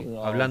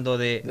mismo, hablando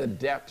de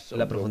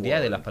la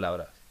profundidad de las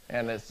palabras.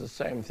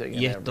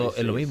 Y esto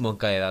es lo mismo en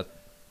cada edad.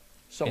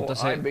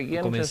 Entonces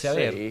comencé a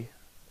ver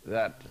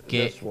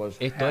que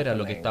esto era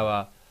lo que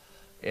estaba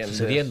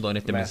sucediendo en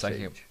este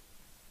mensaje.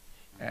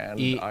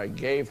 Y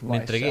me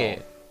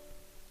entregué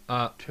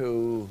a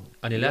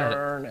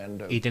anhelar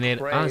y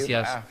tener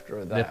ansias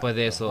después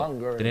de eso,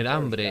 tener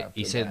hambre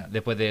y sed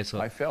después de eso.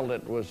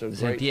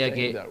 Sentía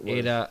que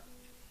era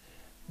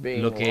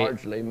lo que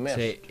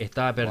se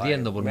estaba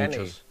perdiendo por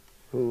muchos,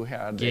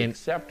 quienes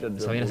se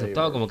habían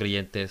aceptado como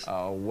creyentes,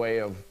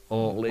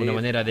 o una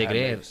manera de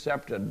creer,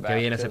 que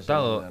habían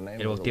aceptado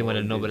el bautismo en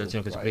el nombre del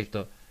Señor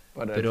Jesucristo,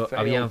 pero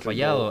habían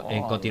fallado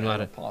en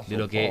continuar de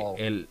lo que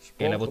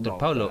el apóstol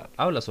Pablo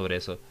habla sobre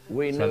eso.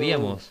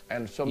 Sabíamos,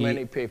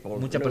 y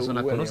muchas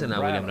personas conocen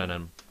a William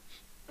Branham.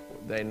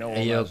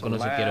 Ellos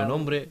conocen que era un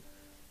hombre,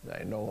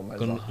 lo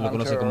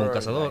conocen como un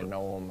cazador,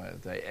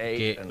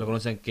 que lo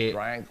conocen que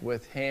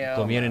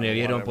comieron y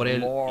bebieron por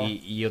él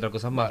y otras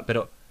cosas más,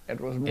 pero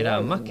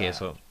era más que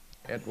eso.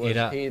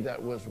 Era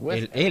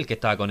él que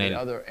estaba con él,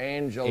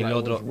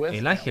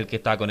 el ángel que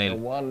estaba con él,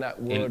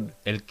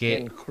 el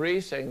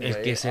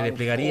que se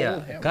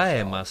desplegaría cada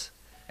vez más.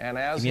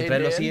 Y mientras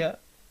él lo hacía,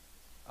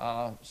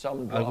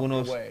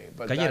 algunos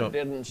cayeron,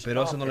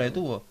 pero eso no lo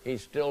detuvo.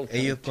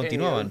 Ellos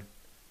continuaban,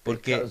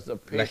 porque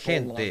la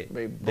gente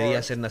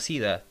debía ser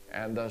nacida,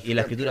 y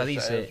la Escritura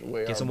dice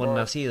que somos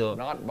nacidos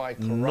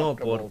no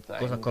por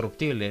cosas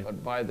corruptibles,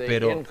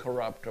 pero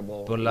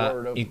por la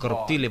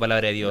incorruptible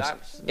palabra de Dios.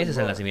 Ese es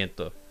el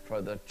nacimiento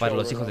para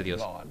los hijos de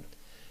Dios.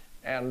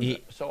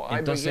 Y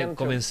entonces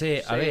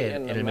comencé a ver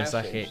en el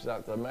mensaje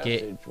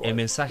que el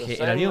mensaje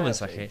era el mismo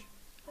mensaje,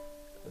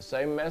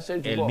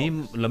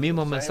 los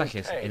mismos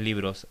mensajes en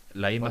libros,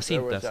 las mismas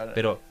cintas,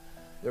 pero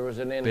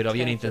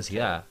había una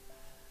intensidad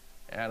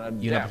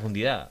y una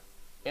profundidad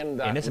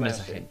en ese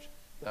mensaje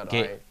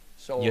que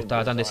yo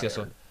estaba tan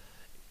deseoso.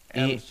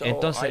 Y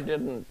entonces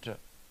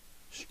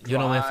yo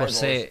no me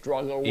esforcé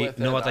y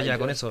no batallaba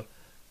con eso,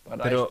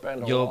 pero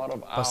yo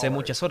pasé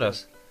muchas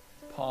horas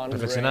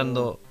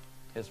reflexionando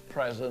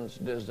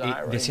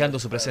y deseando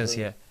su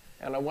presencia,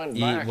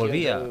 y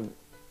volvía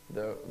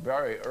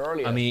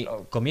a mis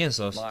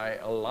comienzos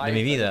de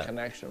mi vida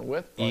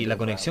y la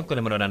conexión con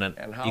el hermano Branham,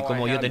 y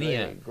como yo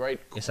tenía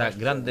esas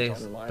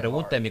grandes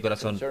preguntas en mi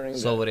corazón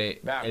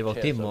sobre el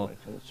bautismo,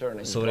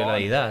 sobre la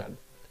deidad,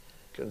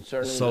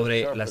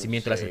 sobre la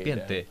simiente de la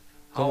serpiente,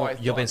 como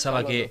yo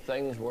pensaba que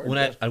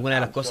algunas de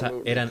las cosas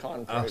eran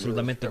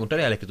absolutamente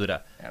contrarias a la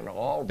Escritura.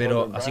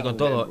 Pero así con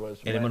todo,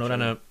 el hermano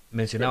Branham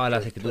mencionaba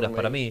las Escrituras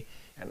para mí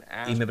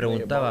y me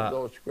preguntaba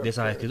de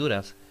esas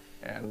Escrituras,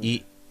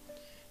 y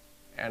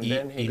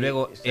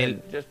luego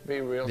él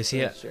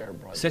decía: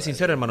 sé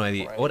sincero, hermano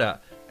Eddie,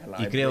 ora,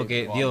 y creo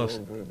que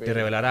Dios te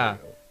revelará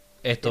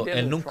esto.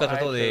 Él nunca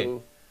trató de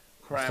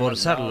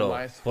forzarlo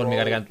por mi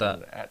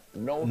garganta.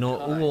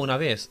 No hubo una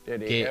vez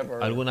que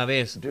alguna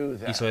vez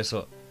hizo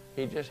eso.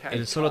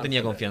 Él solo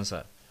tenía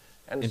confianza.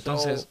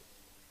 Entonces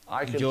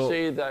yo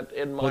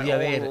podía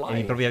ver en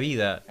mi propia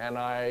vida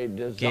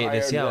que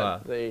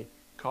deseaba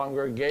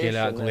que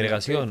la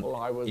congregación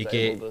y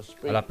que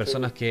a las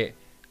personas que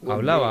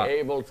hablaba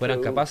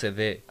fueran capaces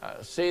de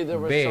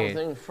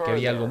ver que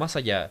había algo más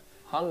allá,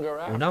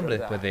 un hambre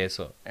después de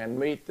eso,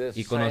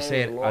 y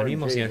conocer al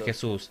mismo Señor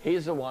Jesús.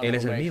 Él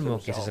es el mismo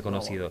que se ha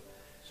conocido.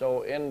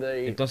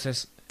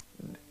 Entonces,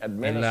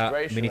 en la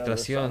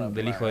ministración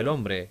del Hijo del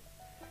Hombre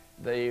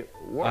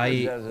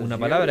hay una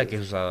palabra que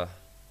es usada,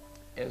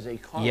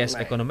 y es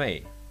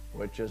economei,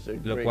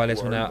 lo cual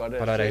es una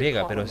palabra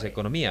griega, pero es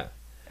economía,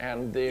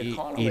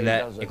 y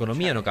la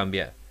economía no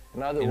cambia.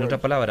 En otras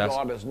palabras,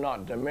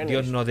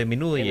 Dios no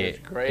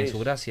disminuye en su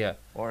gracia,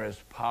 o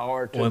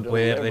en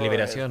poder de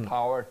liberación,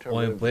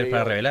 o en poder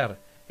para revelar.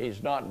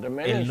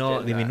 Él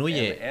no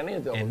disminuye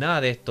en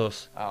nada de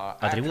estos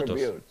atributos.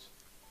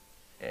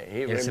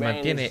 Él se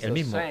mantiene el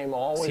mismo,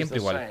 siempre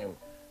igual.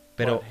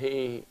 Pero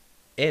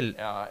Él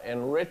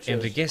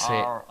enriquece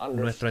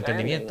nuestro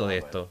entendimiento de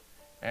esto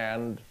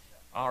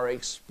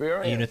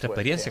y nuestra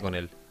experiencia con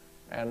Él.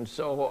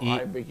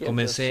 Y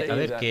comencé a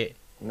ver que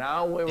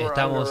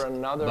estamos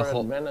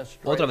bajo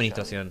otra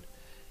administración,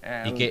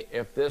 y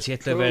que si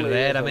esto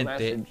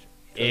verdaderamente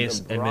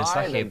es el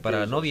mensaje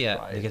para la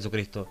novia de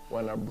Jesucristo,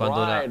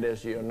 cuando la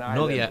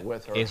novia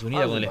es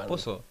unida con el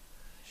esposo,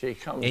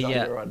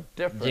 ella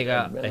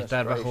llega a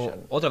estar bajo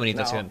otra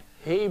administración.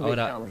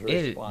 Ahora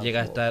él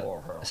llega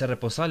a ser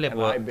responsable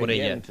por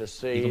ella,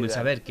 y comienza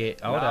a ver que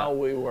ahora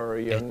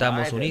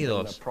estamos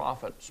unidos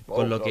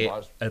con lo que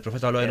el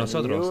profeta habló de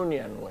nosotros,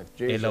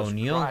 en la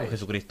unión con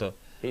Jesucristo.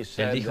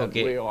 Él dijo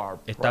que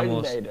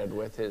estamos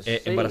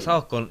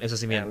embarazados con esa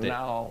simiente.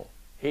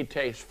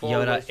 Y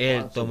ahora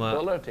Él toma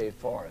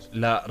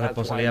la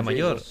responsabilidad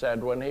mayor.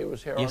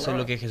 Y eso es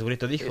lo que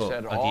Jesucristo dijo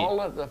aquí.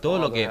 Todo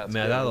lo que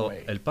me ha dado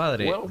el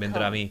Padre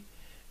vendrá a mí.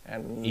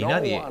 Y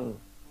nadie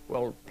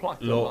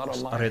lo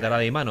arrebatará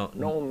de mi mano.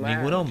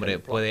 Ningún hombre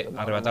puede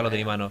arrebatarlo de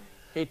mi mano.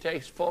 Él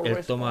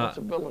toma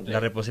la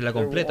responsabilidad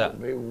completa,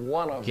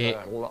 que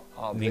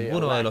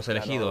ninguno de los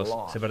elegidos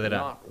se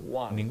perderá.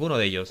 Ninguno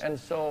de ellos.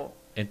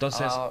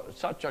 Entonces,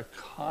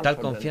 tal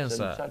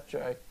confianza,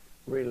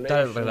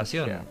 tal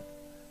relación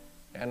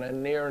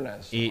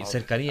y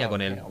cercanía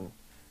con Él,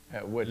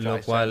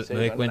 lo cual me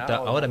doy cuenta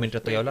ahora mientras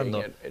estoy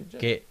hablando,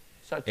 que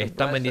es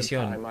tan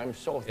bendición,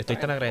 estoy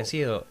tan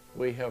agradecido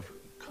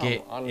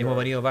que hemos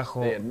venido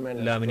bajo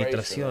la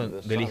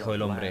administración del Hijo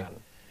del Hombre,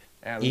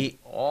 y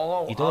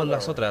todas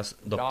las otras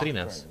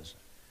doctrinas,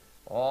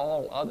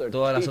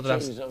 todas las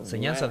otras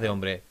enseñanzas de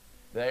hombre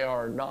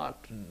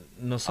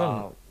no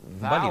son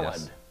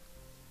válidas.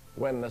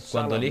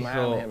 Cuando el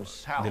Hijo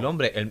del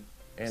Hombre,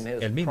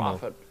 el mismo,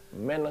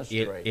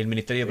 y el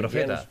ministerio de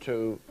profeta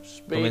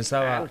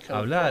comenzaba a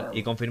hablar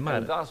y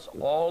confirmar,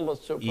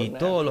 y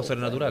todo lo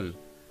sobrenatural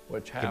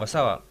que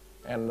pasaba,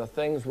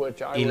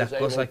 y las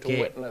cosas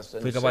que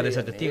fui capaz de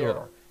ser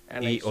testigo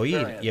y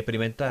oír y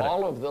experimentar,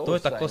 todas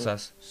estas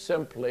cosas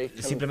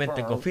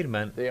simplemente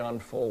confirman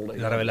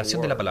la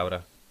revelación de la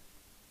palabra.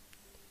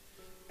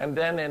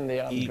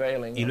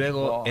 Y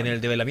luego en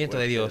el develamiento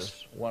de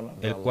Dios,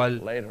 el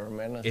cual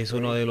es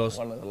uno de los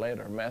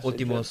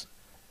últimos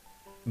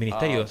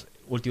ministerios,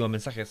 últimos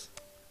mensajes,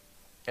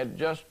 Él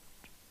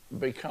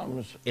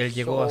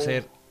llegó a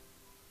ser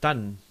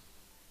tan,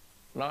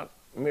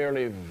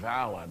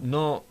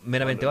 no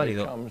meramente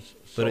válido,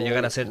 pero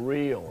llegar a ser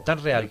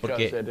tan real,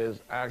 porque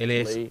Él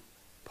es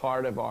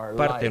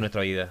parte de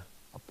nuestra vida,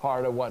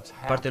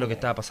 parte de lo que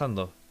está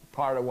pasando,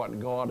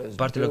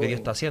 parte de lo que Dios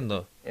está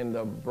haciendo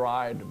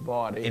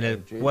en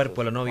el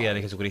cuerpo de la novia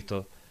de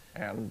Jesucristo.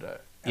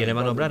 Y el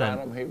hermano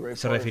Branham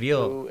se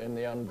refirió en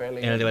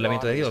el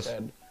develamiento de Dios,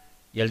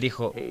 y él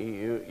dijo,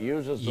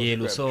 y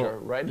él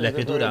usó la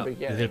escritura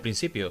desde el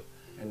principio,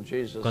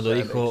 cuando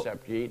dijo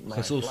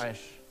Jesús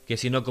que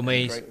si no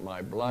coméis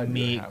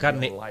mi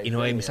carne y no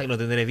bebéis mi sangre, no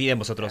tendréis vida en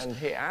vosotros.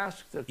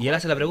 Y él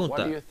hace la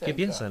pregunta, ¿qué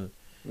piensan?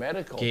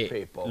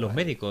 Que los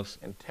médicos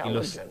y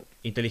los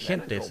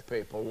inteligentes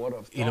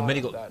y los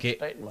médicos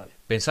que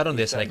pensaron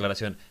de esa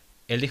declaración,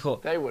 él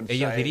dijo,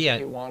 ellos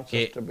dirían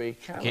que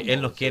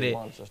Él nos quiere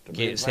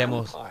que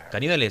seamos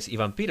caníbales y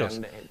vampiros,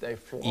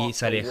 y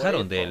se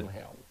alejaron de Él.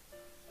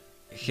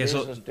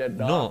 Jesús,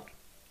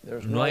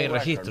 no hay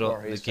registro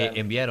de que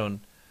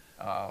enviaron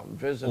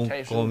un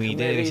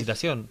comité de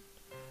visitación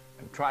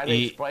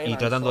y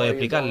tratando de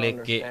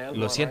explicarle que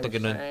lo siento que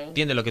no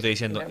entiende lo que estoy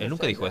diciendo. Él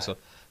nunca dijo eso,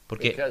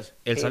 porque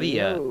él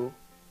sabía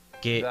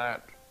que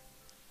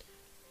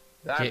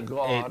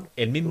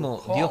el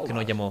mismo Dios que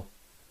nos llamó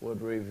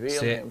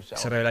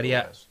se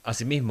revelaría a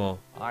sí mismo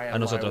a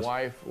nosotros.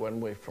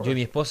 Yo y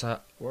mi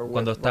esposa,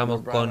 cuando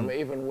estábamos con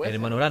el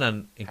hermano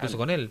Branham, incluso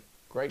con él,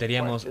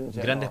 teníamos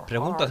grandes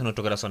preguntas en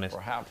nuestros corazones.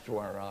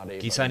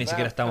 Quizá ni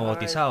siquiera estábamos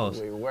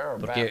bautizados,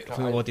 porque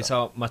fuimos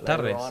bautizados más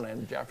tarde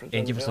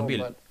en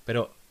Jeffersonville.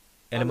 Pero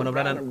el hermano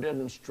Branham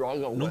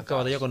nunca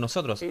batalló con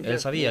nosotros. Él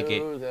sabía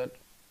que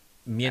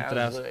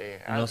mientras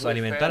nos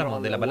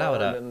alimentáramos de la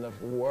palabra,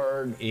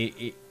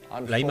 y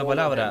la misma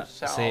palabra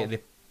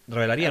se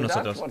revelaría a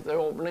nosotros.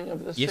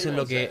 Y eso es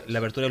lo que la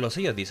apertura de los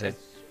sellos dice.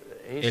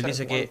 Él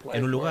dice que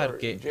en un lugar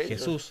que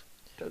Jesús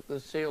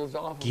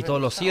quitó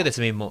los sellos de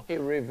sí mismo,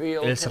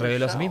 Él se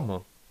reveló a sí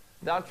mismo.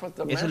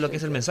 Eso es lo que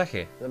es el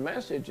mensaje.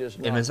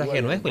 El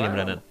mensaje no es William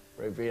Branham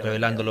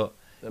revelándolo.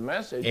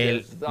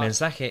 El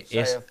mensaje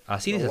es,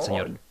 así dice el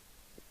Señor,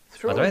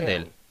 a través de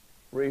Él,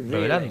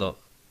 revelando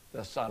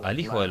al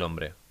Hijo del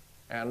Hombre.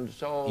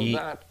 Y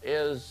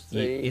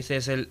ese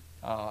es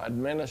la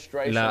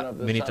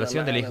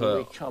administración del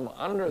Hijo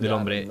del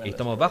Hombre, y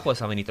estamos bajo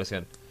esa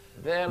administración.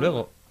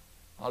 Luego,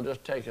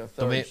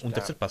 tomé un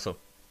tercer paso.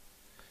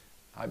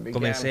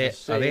 Comencé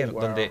a ver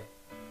donde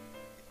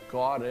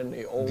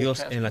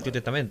Dios en el Antiguo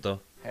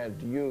Testamento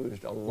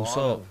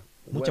usó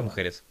muchas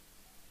mujeres.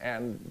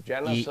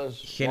 Y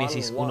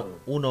Génesis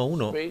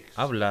 1:1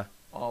 habla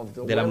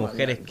de las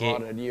mujeres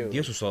que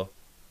Dios usó.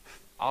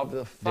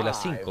 De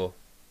las 5,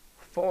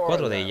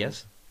 4 de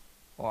ellas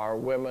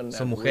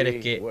son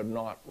mujeres que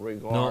no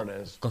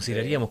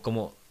consideraríamos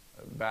como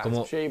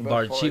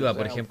Bathsheba,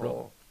 por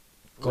ejemplo,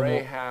 como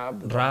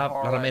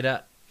Rahab, la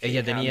ramera.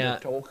 Ella tenía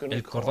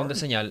el cordón de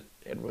señal,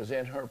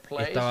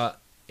 estaba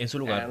en su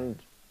lugar.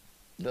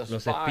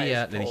 Los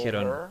espías le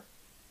dijeron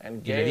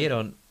y le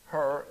dieron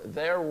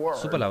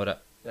su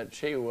palabra,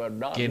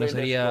 que no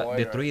sería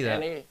destruida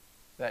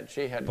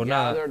por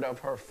nada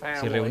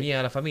si reunía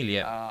a la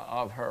familia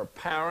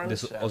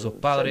o sus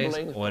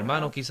padres o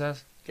hermanos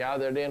quizás,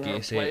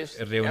 que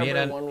se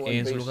reunieran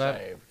en su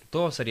lugar,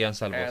 todos serían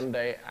salvos.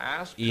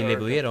 Y le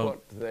pidieron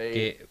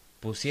que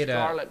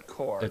pusiera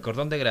el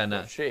cordón de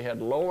grana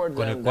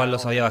con el cual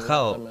los había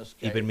bajado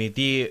y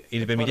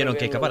le permitieron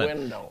que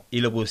escaparan,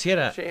 y lo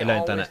pusiera en la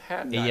ventana.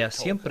 Ella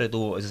siempre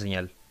tuvo esa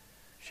señal.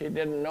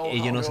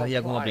 Ella no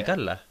sabía cómo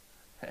aplicarla.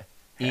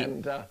 Y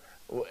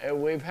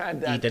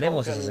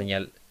tenemos esa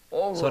señal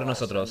sobre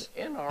nosotros,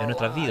 en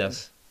nuestras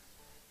vidas,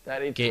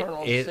 que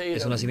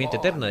es una simiente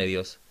eterna de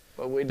Dios.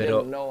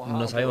 Pero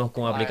no sabemos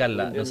cómo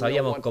aplicarla, no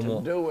sabíamos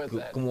cómo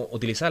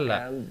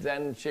utilizarla,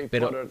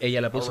 pero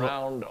ella la puso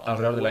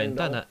alrededor de la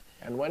ventana,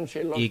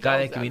 y cada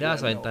vez que miraba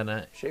esa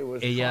ventana,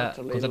 ella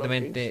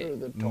constantemente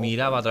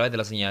miraba a través de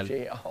la señal.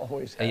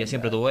 Ella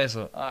siempre tuvo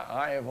eso.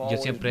 Yo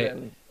siempre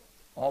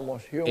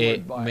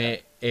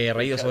me he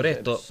reído sobre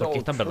esto porque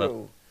es tan verdad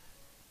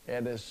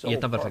y es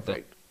tan perfecto.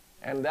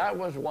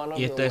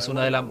 Y esta es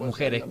una de las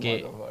mujeres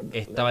que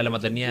estaba en la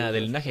maternidad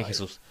del linaje de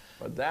Jesús.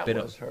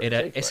 Pero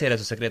ese era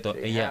su secreto.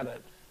 Ella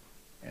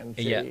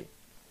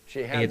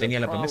tenía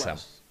la promesa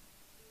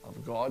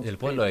del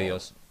pueblo de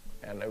Dios.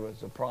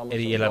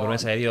 Y la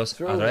promesa de Dios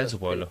a través de su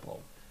pueblo.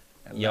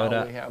 Y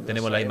ahora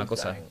tenemos la misma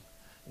cosa.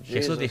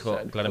 Jesús dijo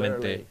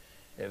claramente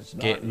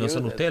que no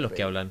son ustedes los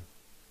que hablan.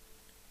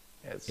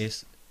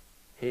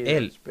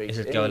 Él es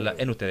el que habla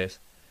en ustedes.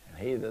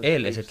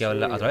 Él es el que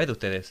habla a través de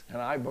ustedes.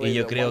 Y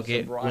yo creo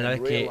que una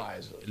vez que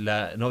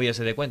la novia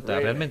se dé cuenta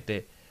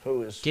realmente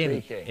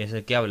quién es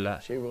el que habla,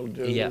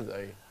 ella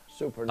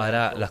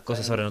hará las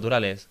cosas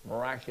sobrenaturales,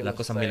 las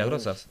cosas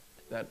milagrosas,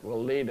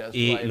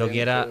 y lo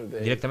guiará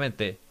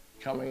directamente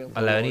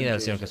a la venida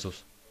del Señor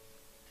Jesús.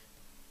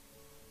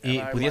 Y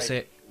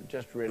pudiese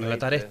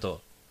relatar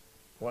esto,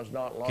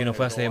 que no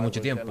fue hace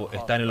mucho tiempo,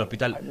 estar en el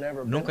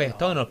hospital. Nunca he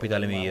estado en el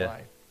hospital en mi vida.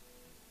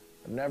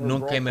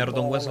 Nunca me he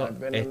roto un hueso.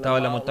 He estado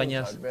en las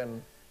montañas,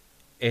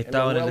 he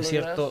estado en el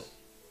desierto.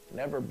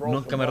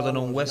 Nunca me he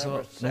roto un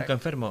hueso, nunca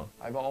enfermo.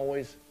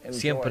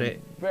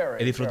 Siempre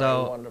he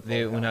disfrutado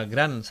de una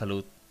gran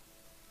salud.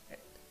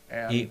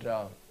 Y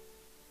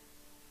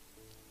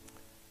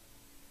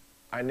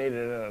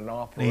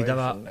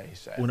necesitaba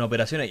una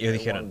operación, y ellos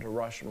dijeron,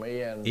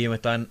 y ellos me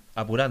estaban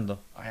apurando.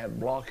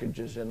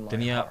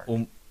 Tenía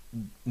un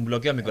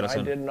bloqueo en mi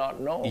corazón,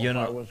 y yo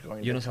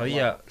no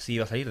sabía si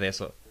iba a salir de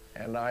eso.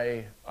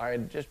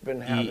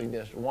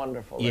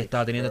 Y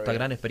estaba teniendo esta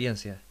gran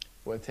experiencia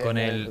con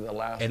él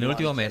en el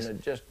último mes,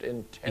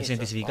 y se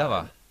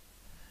intensificaba.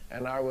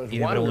 Y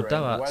me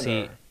preguntaba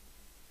si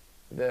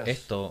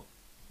esta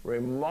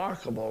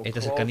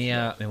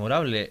cercanía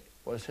memorable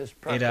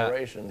era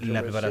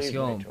la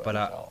preparación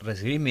para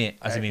recibirme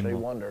a sí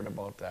mismo.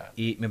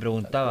 Y me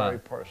preguntaba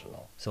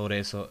sobre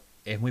eso.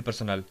 Es muy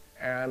personal.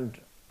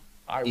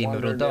 Y me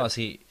preguntaba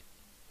si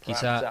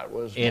quizá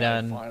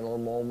eran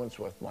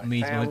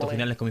mis momentos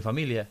finales con mi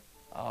familia.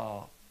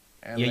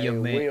 Y ellos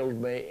me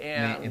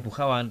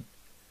empujaban.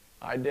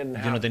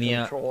 Yo no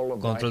tenía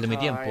control de mi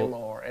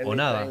tiempo o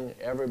nada.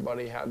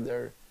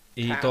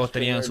 Y todos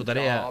tenían su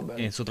tarea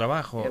en su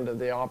trabajo,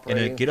 en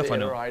el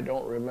quirófano.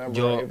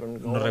 Yo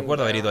no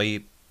recuerdo haber ido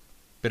ahí,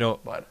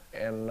 pero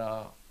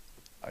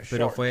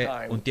fue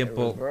un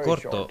tiempo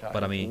corto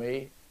para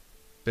mí.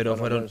 Pero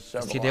fueron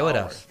 7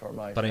 horas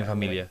para mi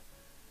familia.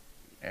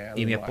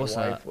 Y mi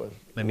esposa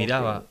me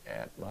miraba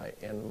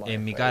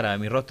en mi cara,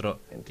 en mi rostro,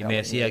 y me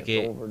decía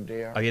que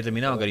había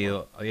terminado,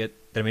 querido,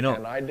 terminó.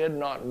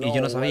 Y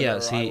yo no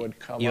sabía si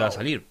iba a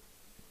salir.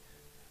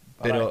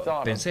 Pero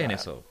pensé en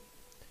eso.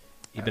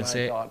 Y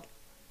pensé,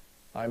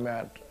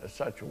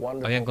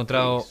 había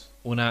encontrado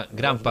una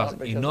gran paz,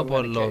 y no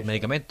por los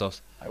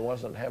medicamentos.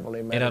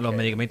 Eran los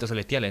medicamentos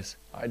celestiales.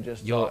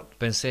 Yo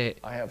pensé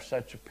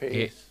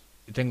que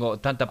tengo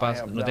tanta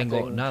paz, no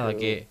tengo nada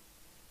que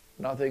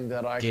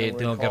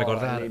tengo que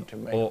recordar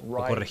o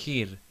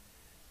corregir.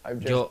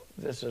 Esto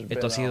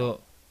ha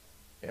sido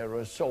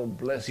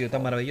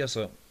tan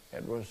maravilloso,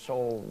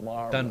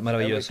 tan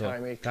maravilloso.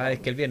 Cada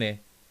vez que Él viene,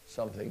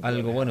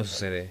 algo bueno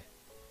sucede.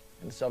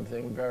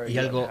 Y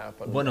algo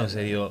bueno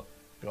sucedió,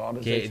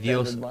 que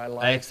Dios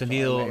ha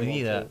extendido mi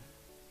vida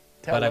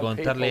para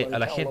contarle a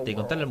la gente y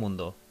contarle al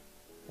mundo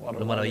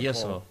lo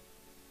maravilloso,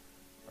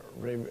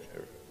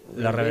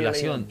 la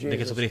revelación de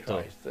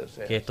Jesucristo,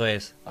 que esto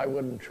es.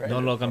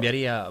 No lo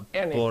cambiaría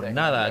por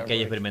nada que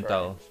haya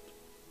experimentado.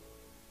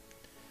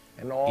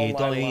 Y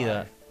toda mi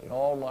vida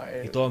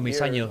y todos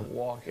mis años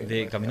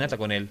de caminata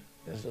con Él,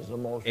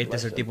 este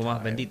es el tiempo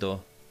más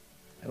bendito.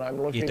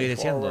 Y estoy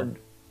deseando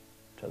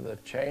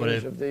por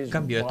el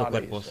cambio de estos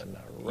cuerpos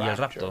y el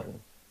rapto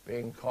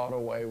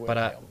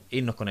para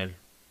irnos con Él.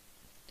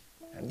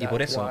 Y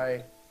por eso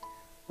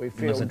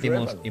nos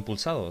sentimos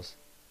impulsados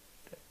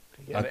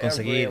a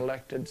conseguir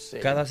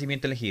cada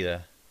simiente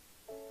elegida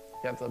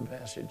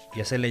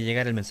y hacerle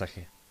llegar el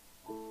mensaje.